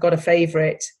think I've got a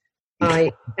favourite,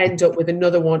 I end up with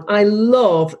another one. I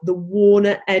love the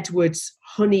Warner Edwards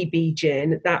Honeybee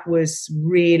gin. That's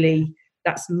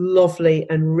lovely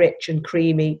and rich and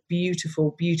creamy.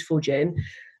 Beautiful, beautiful gin.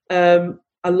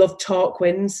 I love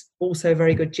Tarquin's, also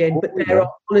very good gin. But there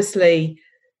are honestly,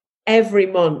 every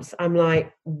month I'm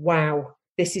like, wow,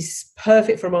 this is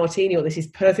perfect for a martini, or this is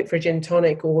perfect for a gin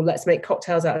tonic, or let's make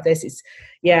cocktails out of this.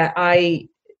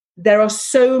 There are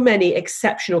so many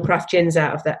exceptional craft gins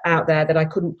out there that I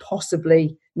couldn't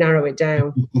possibly narrow it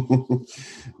down.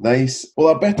 Nice.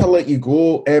 Well, I better let you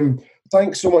go.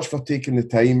 Thanks so much for taking the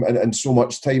time and so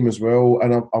much time as well.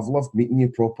 And I've loved meeting you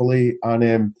properly.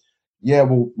 And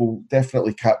we'll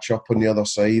definitely catch up on the other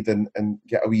side and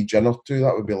get a wee gin or two.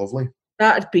 That would be lovely.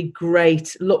 That'd be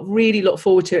great. Really look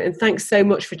forward to it. And thanks so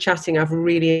much for chatting. I've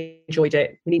really enjoyed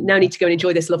it. We now need to go and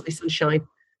enjoy this lovely sunshine.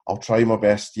 I'll try my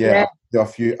best. Yeah. A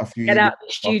few. Get out of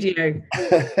the studio.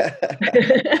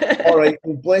 All right.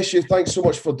 Well, bless you. Thanks so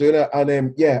much for doing it.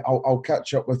 And I'll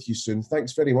catch up with you soon.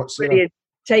 Thanks very much, Sarah. Brilliant.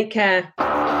 Take care.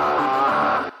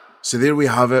 So there we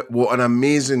have it. What an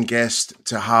amazing guest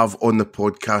to have on the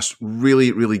podcast.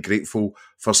 Really, really grateful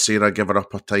for Sarah giving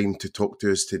up her time to talk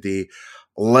to us today.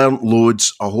 Learned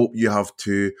loads. I hope you have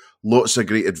too. Lots of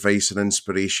great advice and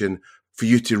inspiration for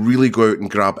you to really go out and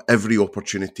grab every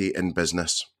opportunity in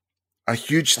business. A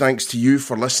huge thanks to you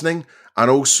for listening,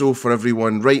 and also for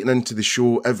everyone writing into the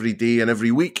show every day and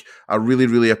every week. I really,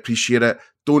 really appreciate it.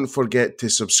 Don't forget to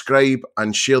subscribe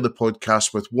and share the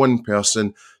podcast with one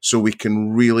person so we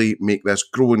can really make this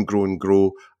grow and grow and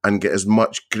grow and get as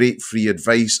much great free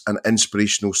advice and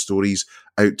inspirational stories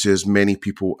out to as many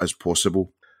people as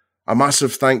possible. A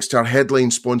massive thanks to our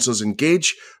headline sponsors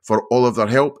Engage for all of their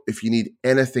help. If you need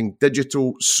anything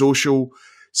digital, social,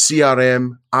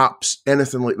 CRM, apps,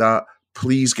 anything like that,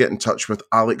 please get in touch with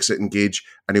Alex at Engage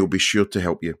and he'll be sure to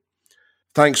help you.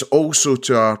 Thanks also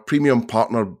to our premium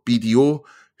partner BDO,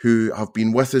 who have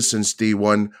been with us since day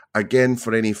one. Again,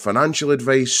 for any financial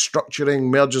advice, structuring,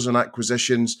 mergers and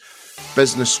acquisitions,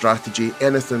 business strategy,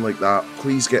 anything like that,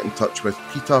 please get in touch with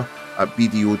Peter at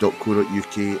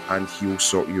bdo.co.uk and he'll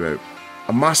sort you out.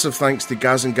 A massive thanks to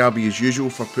Gaz and Gabby as usual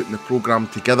for putting the programme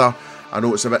together. I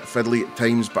know it's a bit fiddly at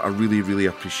times, but I really, really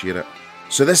appreciate it.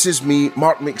 So this is me,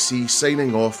 Mark McC,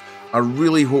 signing off. I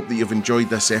really hope that you've enjoyed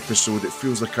this episode. It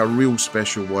feels like a real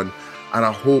special one, and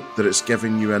I hope that it's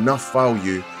given you enough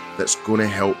value that's going to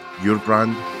help your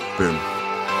brand boom.